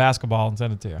sign a basketball and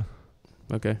send it to you.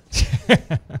 Okay.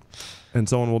 And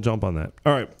someone will jump on that.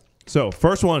 All right. So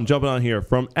first one jumping on here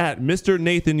from at Mr.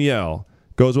 Nathan Yell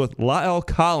goes with La'el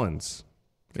Collins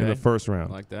in the first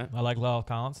round. I like that. I like La'el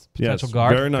Collins. Potential Yes,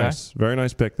 guard. very nice. Very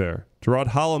nice pick there. Gerard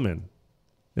Holloman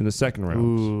in the second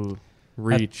round. Ooh,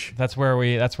 reach. That's where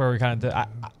we kind of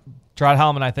Gerard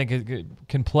Holloman, I think,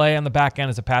 can play on the back end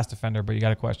as a pass defender, but you got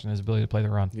to question his ability to play the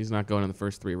run. He's not going in the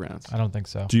first 3 rounds. I don't think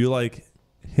so. Do you like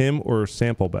him or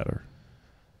Sample better?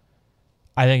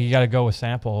 I think you got to go with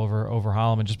Sample over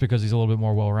Holloman just because he's a little bit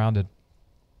more well-rounded.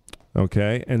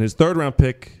 Okay. And his third round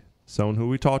pick, someone who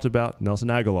we talked about,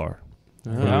 Nelson Aguilar.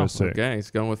 Oh, okay.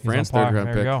 He's going with Fran's third round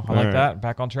there pick. You go. I like that.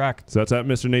 Back on track. So that's at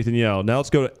Mr. Nathan Yell. Now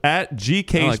let's go to at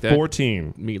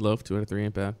GK14. Meatloaf, 2 out of 3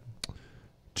 ain't bad.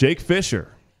 Jake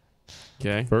Fisher.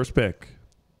 Okay. First pick.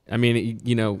 I mean,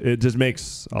 it just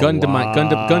makes a gun to my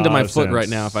foot sense. right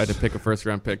now. If I had to pick a first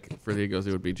round pick for the Eagles,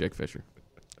 it would be Jake Fisher.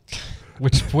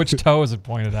 Which toe is it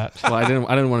pointed at? Well, I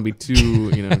didn't want to be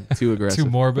too aggressive, too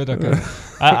morbid.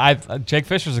 Okay. Jake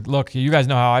Fisher's look. You guys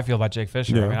know how I feel about Jake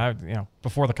Fisher. Yeah. I mean,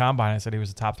 before the combine, I said he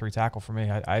was a top 3 tackle for me.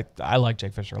 I like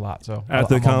Jake Fisher a lot. So at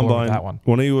the I'm on board with combine, that one.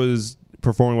 when he was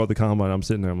performing well at the combine, I'm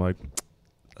sitting there. I'm like,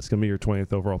 that's gonna be your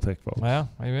 20th overall pick, folks. Well,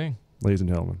 maybe, ladies and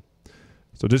gentlemen.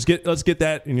 So let's get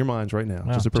that in your minds right now,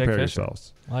 just to prepare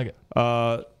yourselves. I like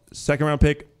it. Second round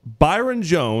pick, Byron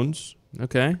Jones.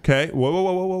 Okay. Okay.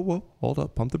 Whoa. Hold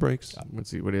up. Pump the brakes. Let's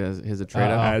see what he has. His a trade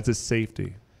out. It's a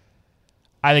safety.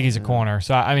 I think he's a corner.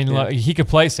 So I mean, look, he could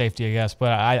play safety, I guess,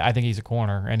 but I think he's a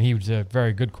corner, and he was a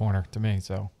very good corner to me.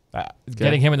 So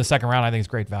getting him in the second round, I think is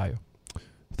great value.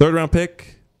 Third round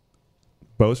pick,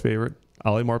 Bo's favorite,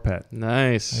 Ali Marpet.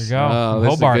 Nice. There you go. Oh,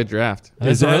 this is a good draft.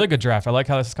 This is a really good draft. I like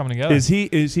how this is coming together. Is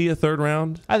he a third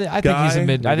round? I think he's a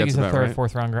mid. I think he's a third, right.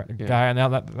 fourth round guy. And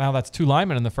now that's 2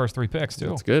 linemen in the first 3 picks too.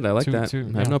 That's good. I like that.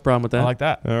 I have no problem with that. I like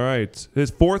that. All right. His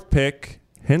fourth pick,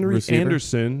 Henry Receiver.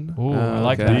 Anderson. Ooh, I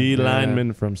like the that.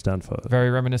 lineman from Stanford.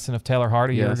 Very reminiscent of Taylor Hart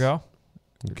a year ago.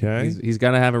 Okay. He's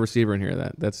got to have a receiver in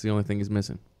here. That's the only thing he's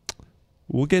missing.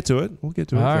 We'll get to it. All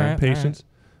right, Patience.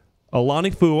 Alani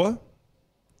Fua.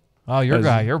 Oh, your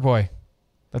guy, your boy.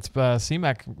 That's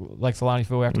C-Mac likes Alani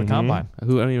Fua after the combine. I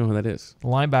don't even know who that is. The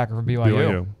linebacker from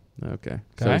BYU. Okay.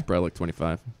 So he's probably like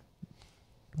 25.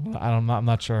 I'm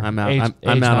not sure. I'm out.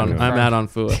 I'm out on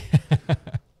Fua.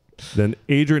 Then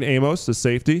Adrian Amos, the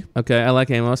safety. Okay, I like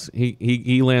Amos.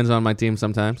 He lands on my team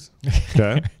sometimes.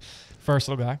 Okay. First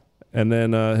little guy. And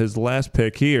then his last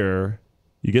pick here,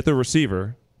 you get the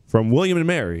receiver from William and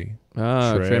Mary.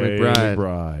 Oh, Trey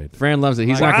McBride. Fran loves it.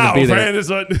 He's not going to be there.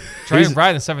 Trey McBride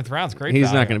in the 7th round is great.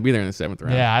 He's not going to be there in the 7th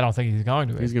round. Yeah, I don't think he's going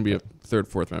to be. He's going to be a 3rd,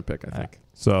 4th round pick, I think.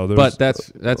 So, but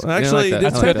that's actually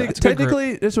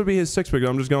technically this would be his 6th pick.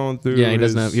 I'm just going through. Yeah, he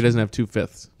doesn't have 2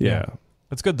 5ths. Yeah,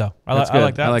 that's good though. I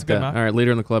like that. I like good, that. man. All right,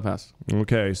 leader in the clubhouse.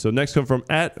 Okay, so next come from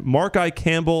at Mark I.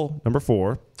 Campbell, number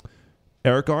 4,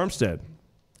 Eric Armstead,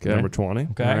 number 20.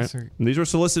 Okay, right. So these were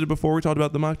solicited before we talked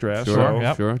about the mock draft.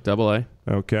 Sure, double A.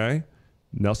 Okay,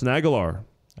 Nelson Aguilar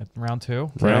at round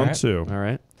 2. Round 2. All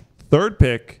right. Third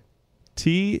pick,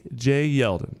 T.J.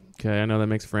 Yeldon. Okay, I know that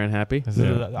makes Fran happy.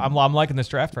 I'm liking this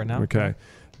draft right now. Okay,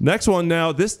 next one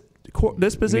now. This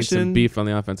position need some beef on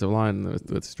the offensive line with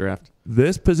this draft.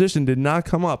 This position did not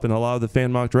come up in a lot of the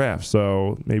fan mock drafts,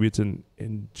 so maybe it's in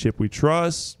Chip We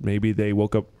Trust. Maybe they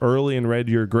woke up early and read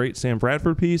your great Sam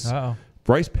Bradford piece. Uh-oh.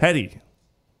 Bryce Petty.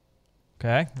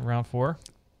 Okay, round 4.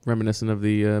 Reminiscent of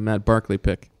the Matt Barkley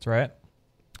pick. That's right.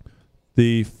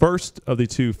 The first of the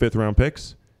 2 5th-round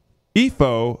picks,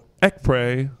 Ifo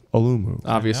Ekpre Olumu.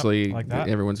 Obviously, like that.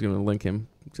 Everyone's going to link him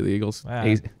to the Eagles.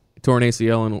 Yeah. Torn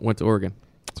ACL and went to Oregon.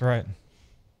 That's right.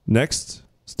 Next,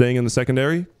 staying in the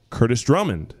secondary, Curtis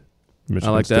Drummond. Michigan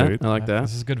I like State. that. I like that.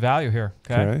 This is good value here.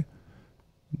 Okay.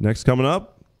 Next coming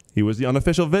up, he was the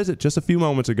unofficial visit just a few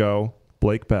moments ago,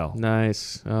 Blake Bell.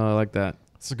 Nice. Oh, I like that.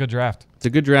 It's a good draft. It's a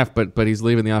good draft, but he's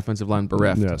leaving the offensive line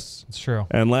bereft. Yes. It's true.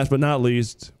 And last but not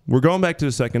least, we're going back to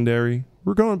the secondary.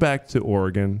 We're going back to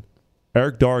Oregon.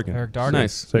 Eric Dargan. Eric Dargan.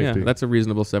 Nice. Safety. Yeah, that's a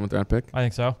reasonable 7th round pick. I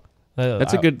think so.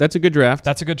 That's a good draft.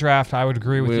 That's a good draft. I would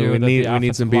agree with you. We that need the some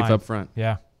offensive beef line- up front.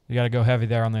 Yeah, you got to go heavy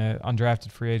there on the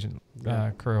undrafted free agent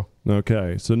crew.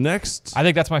 Okay, so next, I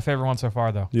think that's my favorite one so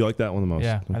far, though. you like that one the most?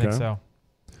 Yeah, I think so.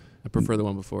 I prefer the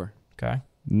one before. Okay.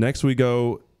 Next, we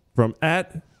go from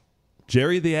at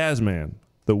Jerry the Azman,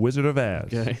 the Wizard of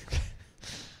Az. Okay.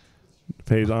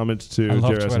 Pays homage to I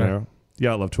love Jerry Twitter. Azman.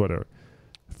 Yeah, I love Twitter.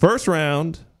 First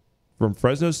round from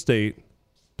Fresno State,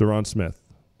 Deron Smith.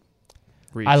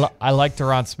 Reach. I like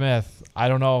Deron Smith. I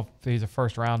don't know if he's a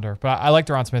first rounder, but I like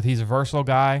Deron Smith. He's a versatile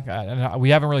guy, and we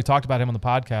haven't really talked about him on the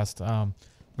podcast.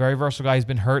 Very versatile guy. He's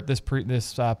been hurt this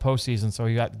postseason, so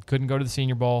he couldn't go to the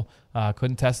Senior Bowl,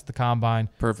 couldn't test at the combine.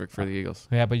 Perfect for the Eagles.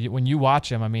 Yeah, but when you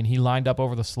watch him, I mean, he lined up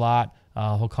over the slot.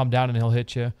 He'll come down and he'll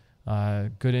hit you.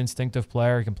 Good instinctive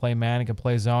player. He can play man. He can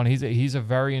play zone. He's a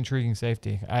very intriguing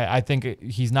safety. I think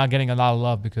he's not getting a lot of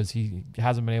love because he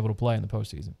hasn't been able to play in the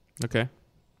postseason. Okay.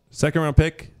 Second round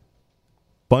pick,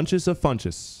 Bunches of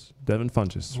Funches, Devin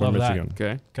Funches Love from that. Michigan.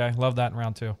 Okay. Okay, love that in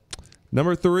round 2.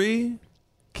 Number 3,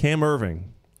 Cam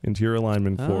Irving, interior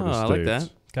lineman, Florida State. I like that.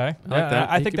 Okay, I like that.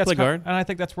 I He think can that's play guard. and I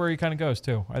think that's where he kind of goes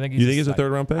too. I think You think he's a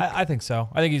third round pick? I think so.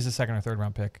 I think he's a second or third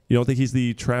round pick. You don't think he's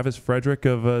the Travis Frederick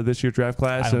of this year's draft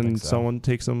class, I don't and think so. someone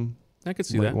takes him I could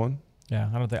see late that. one? Yeah,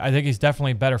 I think he's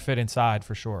definitely better fit inside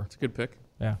for sure. It's a good pick.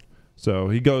 Yeah, So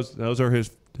he goes. Those are his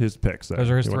picks. There. those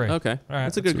are his You want- 3. Okay. All right,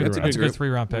 That's a good. That's a That's good a group. good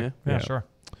 3-round pick. Yeah. Yeah, Yeah. sure.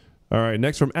 All right.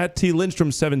 Next from at T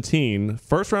Lindstrom 17,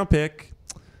 first round pick.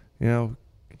 You know,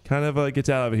 kind of gets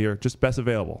out of it here. Just best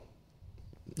available.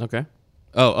 Okay.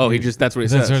 Oh, he just that's what he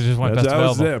That's says. just went best That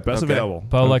was available. it. Best Okay. available.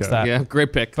 Bo likes that. Yeah,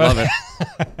 great pick. Love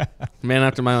it. Man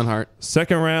after my own heart.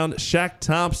 Second round, Shaq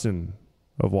Thompson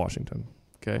of Washington.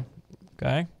 Okay.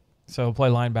 Okay, so play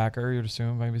linebacker. You'd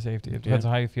assume maybe safety. It depends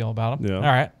on how you feel about him. Yeah. All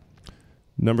right.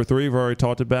 Number 3, we've already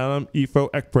talked about him.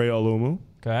 Ifo Ekpre-Olumu.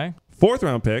 Okay. Fourth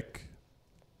round pick,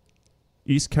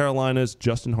 East Carolina's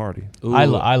Justin Hardy. Ooh.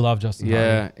 I love Justin.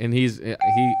 Yeah, Hardy. and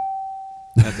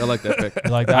I like that pick. You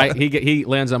like that? He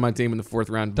lands on my team in the 4th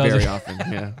round Does very he? often.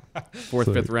 Yeah, 4th,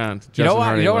 So- 5th round. You know Justin what?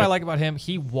 Hardy, You know what I like about him?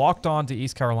 He walked on to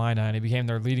East Carolina and he became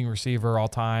their leading receiver all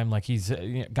time. Like he's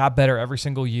got better every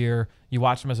single year. You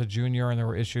watched him as a junior, and there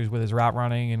were issues with his route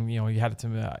running, and he had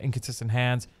some inconsistent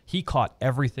hands. He caught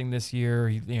everything this year.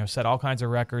 He set all kinds of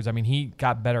records. I mean, he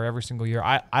got better every single year.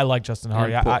 I like Justin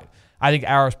Hardy. I think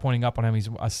Arrow's pointing up on him. He's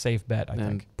a safe bet. I And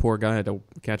think. poor guy had to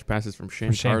catch passes from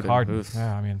Shane Harden. Oof.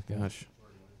 Yeah, I mean, Gosh.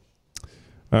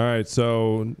 All right,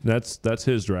 so that's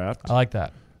his draft. I like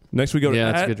that. Next, we go to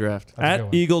That's a good draft. That's a good at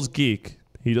one. Eagles Geek.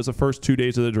 He does the first 2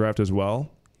 days of the draft as well.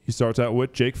 He starts out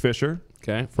with Jake Fisher,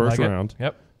 Okay. first Like it. round.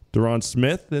 Yep. Deron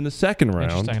Smith in the second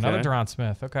round. Interesting. Another Okay. Deron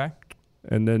Smith. Okay.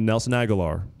 And then Nelson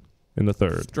Aguilar in the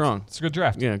third. Strong. It's a good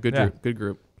draft. Yeah, good group. Good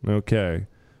group. Okay.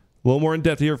 A little more in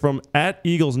depth here from at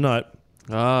Eagles Nut.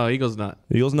 Oh, Eagles not.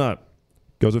 Eagles Nut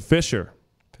goes with Fisher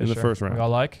in the Fisher. first We all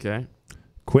round. like. Okay.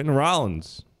 Quentin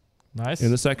Rollins Nice.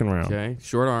 in the second round. Okay.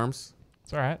 Short arms.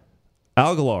 It's all right.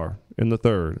 Aguilar in the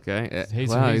third. Okay.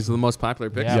 He's He's the most popular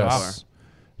pick Yeah, so wow. far. Yes.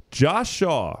 Josh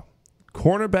Shaw,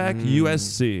 cornerback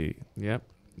USC. Yep.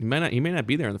 He may not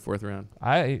be there in the 4th round.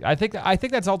 I think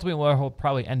that's ultimately where he'll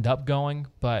probably end up going,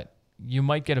 but you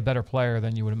might get a better player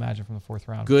than you would imagine from the 4th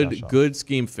round. with Josh Shaw. Good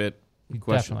scheme fit.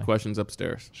 Definitely. Questions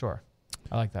upstairs. Sure.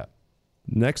 I like that.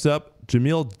 Next up,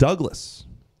 Jamil Douglas,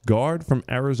 guard from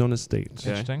Arizona State. Okay.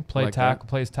 Interesting. Like that.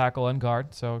 Plays tackle and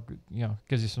guard, so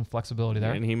gives you some flexibility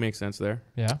there. And he makes sense there.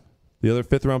 Yeah. The other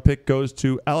 5th round pick goes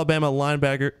to Alabama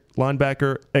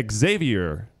linebacker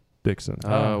Xavier Dixon.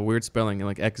 Weird spelling,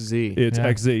 like XZ. It's Yeah.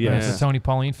 XZ, It's yes. a Tony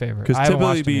Pauline favorite. Because I haven't typically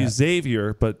watched it'd be him yet.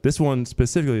 Xavier, but this one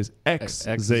specifically is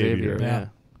Xavier.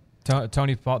 Yeah.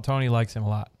 Tony likes him a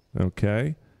lot.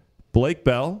 Okay. Blake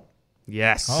Bell.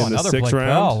 Yes. Oh, In the another 6th Blake round.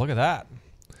 Bell. Look at that.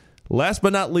 Last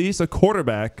but not least, a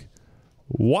quarterback,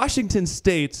 Washington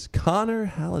State's Connor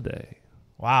Halliday.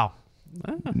 Wow.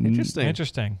 Interesting.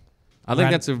 Interesting. I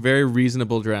think that's a very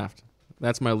reasonable draft.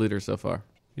 That's my leader so far.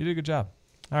 You did a good job.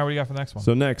 All right, what do you got for the next one?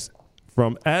 So next,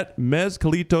 from at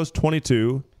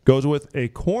Mezcalitos22, goes with a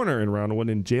corner in round 1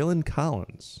 in Jalen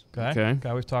Collins. Okay.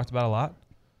 Guy we've talked about a lot.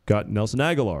 Got Nelson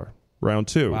Aguilar, round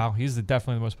 2. Wow, he's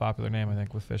definitely the most popular name, I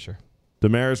think, with Fisher.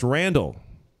 Damaris Randall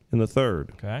in the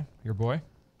 3rd. Okay, your boy.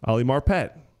 Ali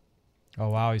Marpet Oh,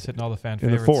 wow, he's hitting all the fan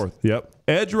in the favorites. 4th. Yep.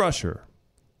 Edge rusher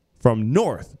from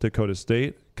North Dakota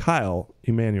State, Kyle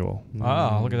Emanuel.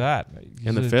 Oh, look at that.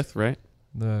 In the 5th, right?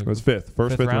 It was 5th.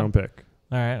 First 5th round pick.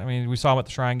 All right. I mean, we saw him at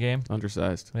the Shrine game.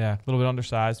 Undersized. Yeah, a little bit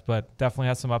undersized, but definitely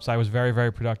has some upside. Was very,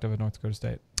 very productive at North Dakota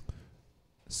State.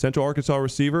 Central Arkansas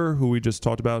receiver, who we just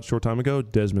talked about a short time ago,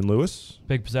 Desmond Lewis.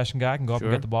 Big possession guy, can go up and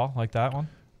Sure. get the ball like that one.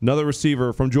 Another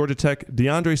receiver from Georgia Tech,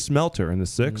 DeAndre Smelter in the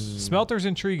 6th. Smelter's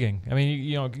intriguing. I mean,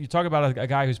 you talk about a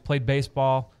guy who's played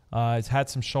baseball. He's had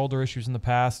some shoulder issues in the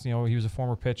past. He was a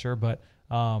former pitcher, but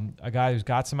a guy who's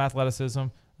got some athleticism.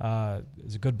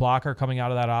 Is a good blocker coming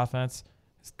out of that offense.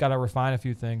 He's got to refine a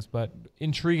few things, but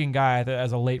intriguing guy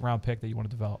as a late-round pick that you want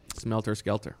to develop. Smelter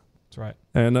Skelter. That's right.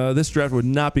 And this draft would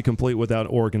not be complete without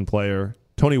Oregon player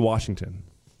Tony Washington.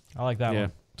 I like that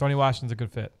one. Tony Washington's a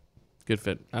good fit. Good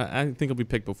fit. I think he'll be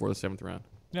picked before the 7th round.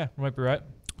 Yeah, you might be right.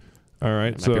 All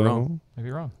right, Might be wrong. Maybe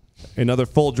wrong. Another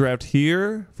full draft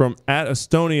here from at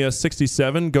Estonia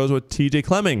 67 goes with TJ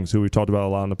Clemmings, who we talked about a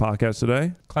lot on the podcast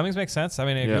today. Clemmings makes sense. I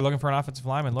mean, if you're looking for an offensive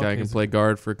lineman, look, Guy can play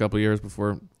guard for a couple years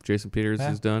before Jason Peters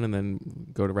is done, and then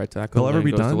go to right tackle. He'll ever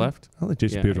be goes done? to left. I don't think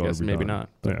Jason Peters will I guess ever be maybe done.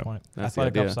 not. Yeah. Point. That's the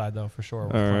Athletic idea. upside, though, for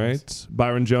sure. All right.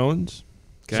 Byron Jones,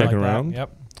 Okay. second Like that. round.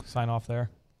 Yep. Sign off there.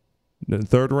 Then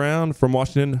third round from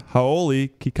Washington,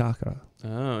 Haoli Kikaka.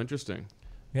 Oh, interesting.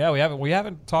 Yeah, we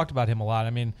haven't talked about him a lot. I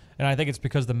mean, and I think it's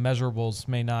because the measurables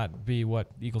may not be what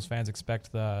Eagles fans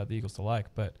expect the Eagles to like,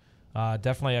 but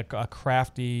definitely a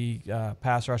crafty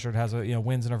pass rusher that has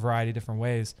wins in a variety of different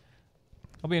ways.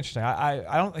 It'll be interesting. I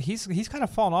don't. He's kind of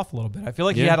fallen off a little bit. I feel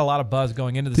like he had a lot of buzz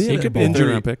going into the He Senior could be Bowl.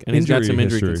 Injury round pick, and he's got some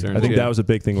injury history. concerns. I think too. that was a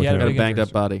big thing with He had him. a Got a big banged injuries.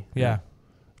 up body.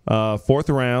 Yeah. Fourth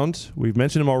round, we've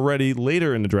mentioned him already.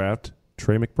 Later in the draft,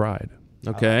 Trey McBride.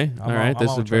 Okay. All right. This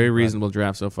is a very reasonable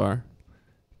draft so far.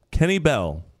 Kenny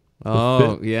Bell.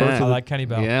 Oh, fifth- yeah. first of I the- like Kenny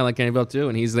Bell. Yeah, I like Kenny Bell too,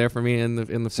 and he's there for me in the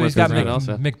So fourth he's got round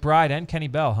also. McBride and Kenny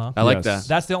Bell, huh? I like Yes. that.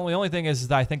 That's the only thing is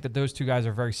that I think that those two guys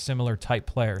are very similar type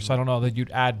players. So I don't know that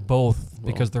you'd add both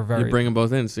because they're very. You bring them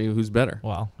both in, see who's better.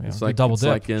 Well, it's the like double it's dip.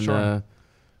 like in sure.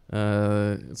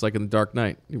 it's like in the Dark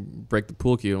Knight. You break the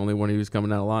pool cue, only one of you is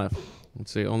coming out alive.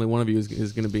 Let's see, only one of you is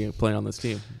going to be playing on this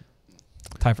team.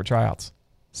 Time for tryouts.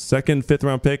 Second, fifth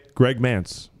round pick, Greg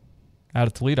Mance. Out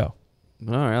of Toledo.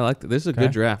 All right, I like that. This is a Okay.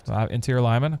 good draft. Interior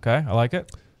lineman. Okay, I like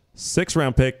it. Sixth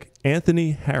round pick,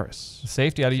 Anthony Harris.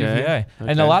 Safety out of Okay. UVA. And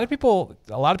Okay. a lot of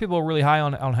people are really high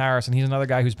on Harris, and he's another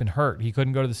guy who's been hurt. He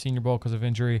couldn't go to the Senior Bowl because of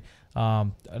injury.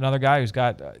 Another guy who's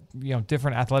got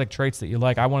different athletic traits that you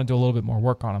like. I want to do a little bit more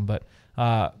work on him, but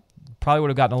probably would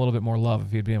have gotten a little bit more love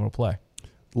if he'd been able to play.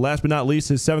 Last but not least,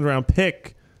 his seventh round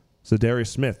pick, Zadarius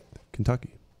Smith,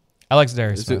 Kentucky. I like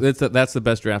Zadarius Smith. That's the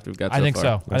best draft we've got so I think far.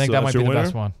 so. I think that might be the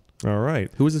best one. All right.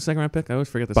 Who was the second round pick? I always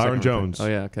forget the Byron second round Jones. pick. Oh,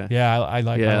 yeah, okay. Yeah, I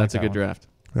like. Yeah, I like that's a that good one. draft.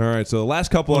 All right. So the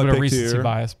last couple A I little bit of picked recency here.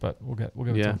 bias, but we'll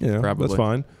give it Yeah. to him. Yeah, Probably. that's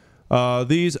fine.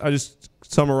 These I just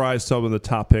summarized some of the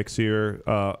top picks here.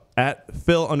 At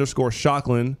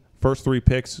Phil_Shocklin, first three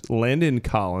picks: Landon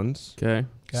Collins, Okay.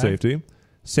 safety;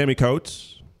 Sammy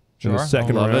Coates in the Sure,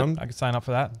 second I'll love it. round, I could sign up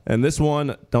for that. and this one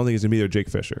don't think he's gonna be there. Jake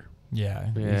Fisher. Yeah,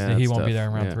 Yeah, he that's won't be tough. there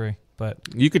in round Yeah. 3. But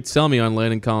You could sell me on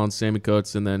Landon Collins, Sammy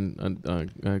Coates, and then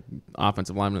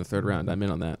offensive lineman in the third round. I'm in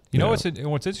on that. you know what's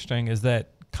interesting is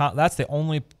that that's the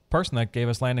only person that gave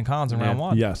us Landon Collins in round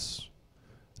 1. Yes.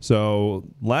 So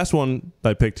last one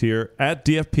I picked here at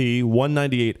DFP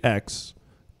 198X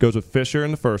goes with Fisher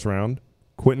in the first round,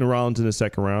 Quentin Rollins in the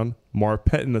second round,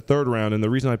 Marpet in the third round, and the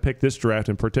reason I picked this draft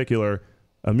in particular,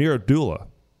 Amir Abdullah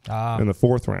in the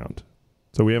fourth round.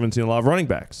 So we haven't seen a lot of running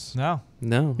backs. No.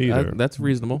 Either. That's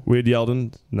reasonable. We had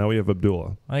Yeldon, now we have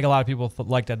Abdullah. I think a lot of people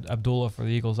liked Abdullah for the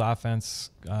Eagles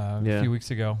offense a few weeks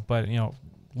ago. But,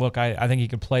 look, I think he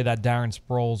could play that Darren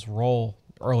Sproles role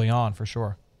early on for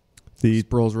sure. The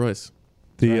Rolls Royce.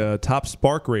 The top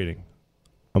spark rating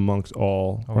amongst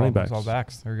all running backs All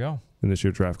backs. There you go. in this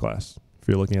year's draft class. If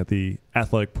you're looking at the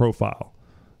athletic profile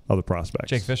of the prospects.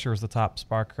 Jake Fisher was the top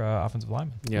spark offensive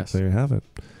lineman. Yes. There you have it.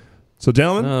 So,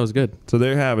 gentlemen. No, that was good. So,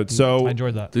 there you have it. So I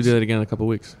enjoyed that. Do that again in a couple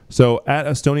weeks. So, at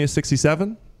Estonia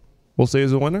 67, we'll say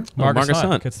is the winner. Marcus Marcus Hunt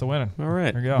Hunt. gets the winner. All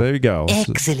right. There you go. There you go.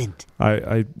 Excellent.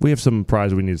 We have some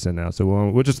prize we need to send out. So,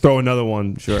 we'll just throw another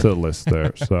one to the list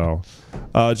there. So,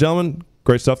 gentlemen,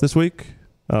 great stuff this week.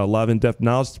 A lot of in-depth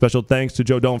knowledge. Special thanks to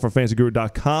Joe Dolan from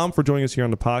FantasyGuru.com for joining us here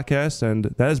on the podcast. And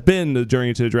that has been the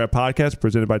Journey to the Draft podcast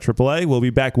presented by AAA. We'll be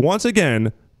back once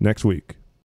again next week.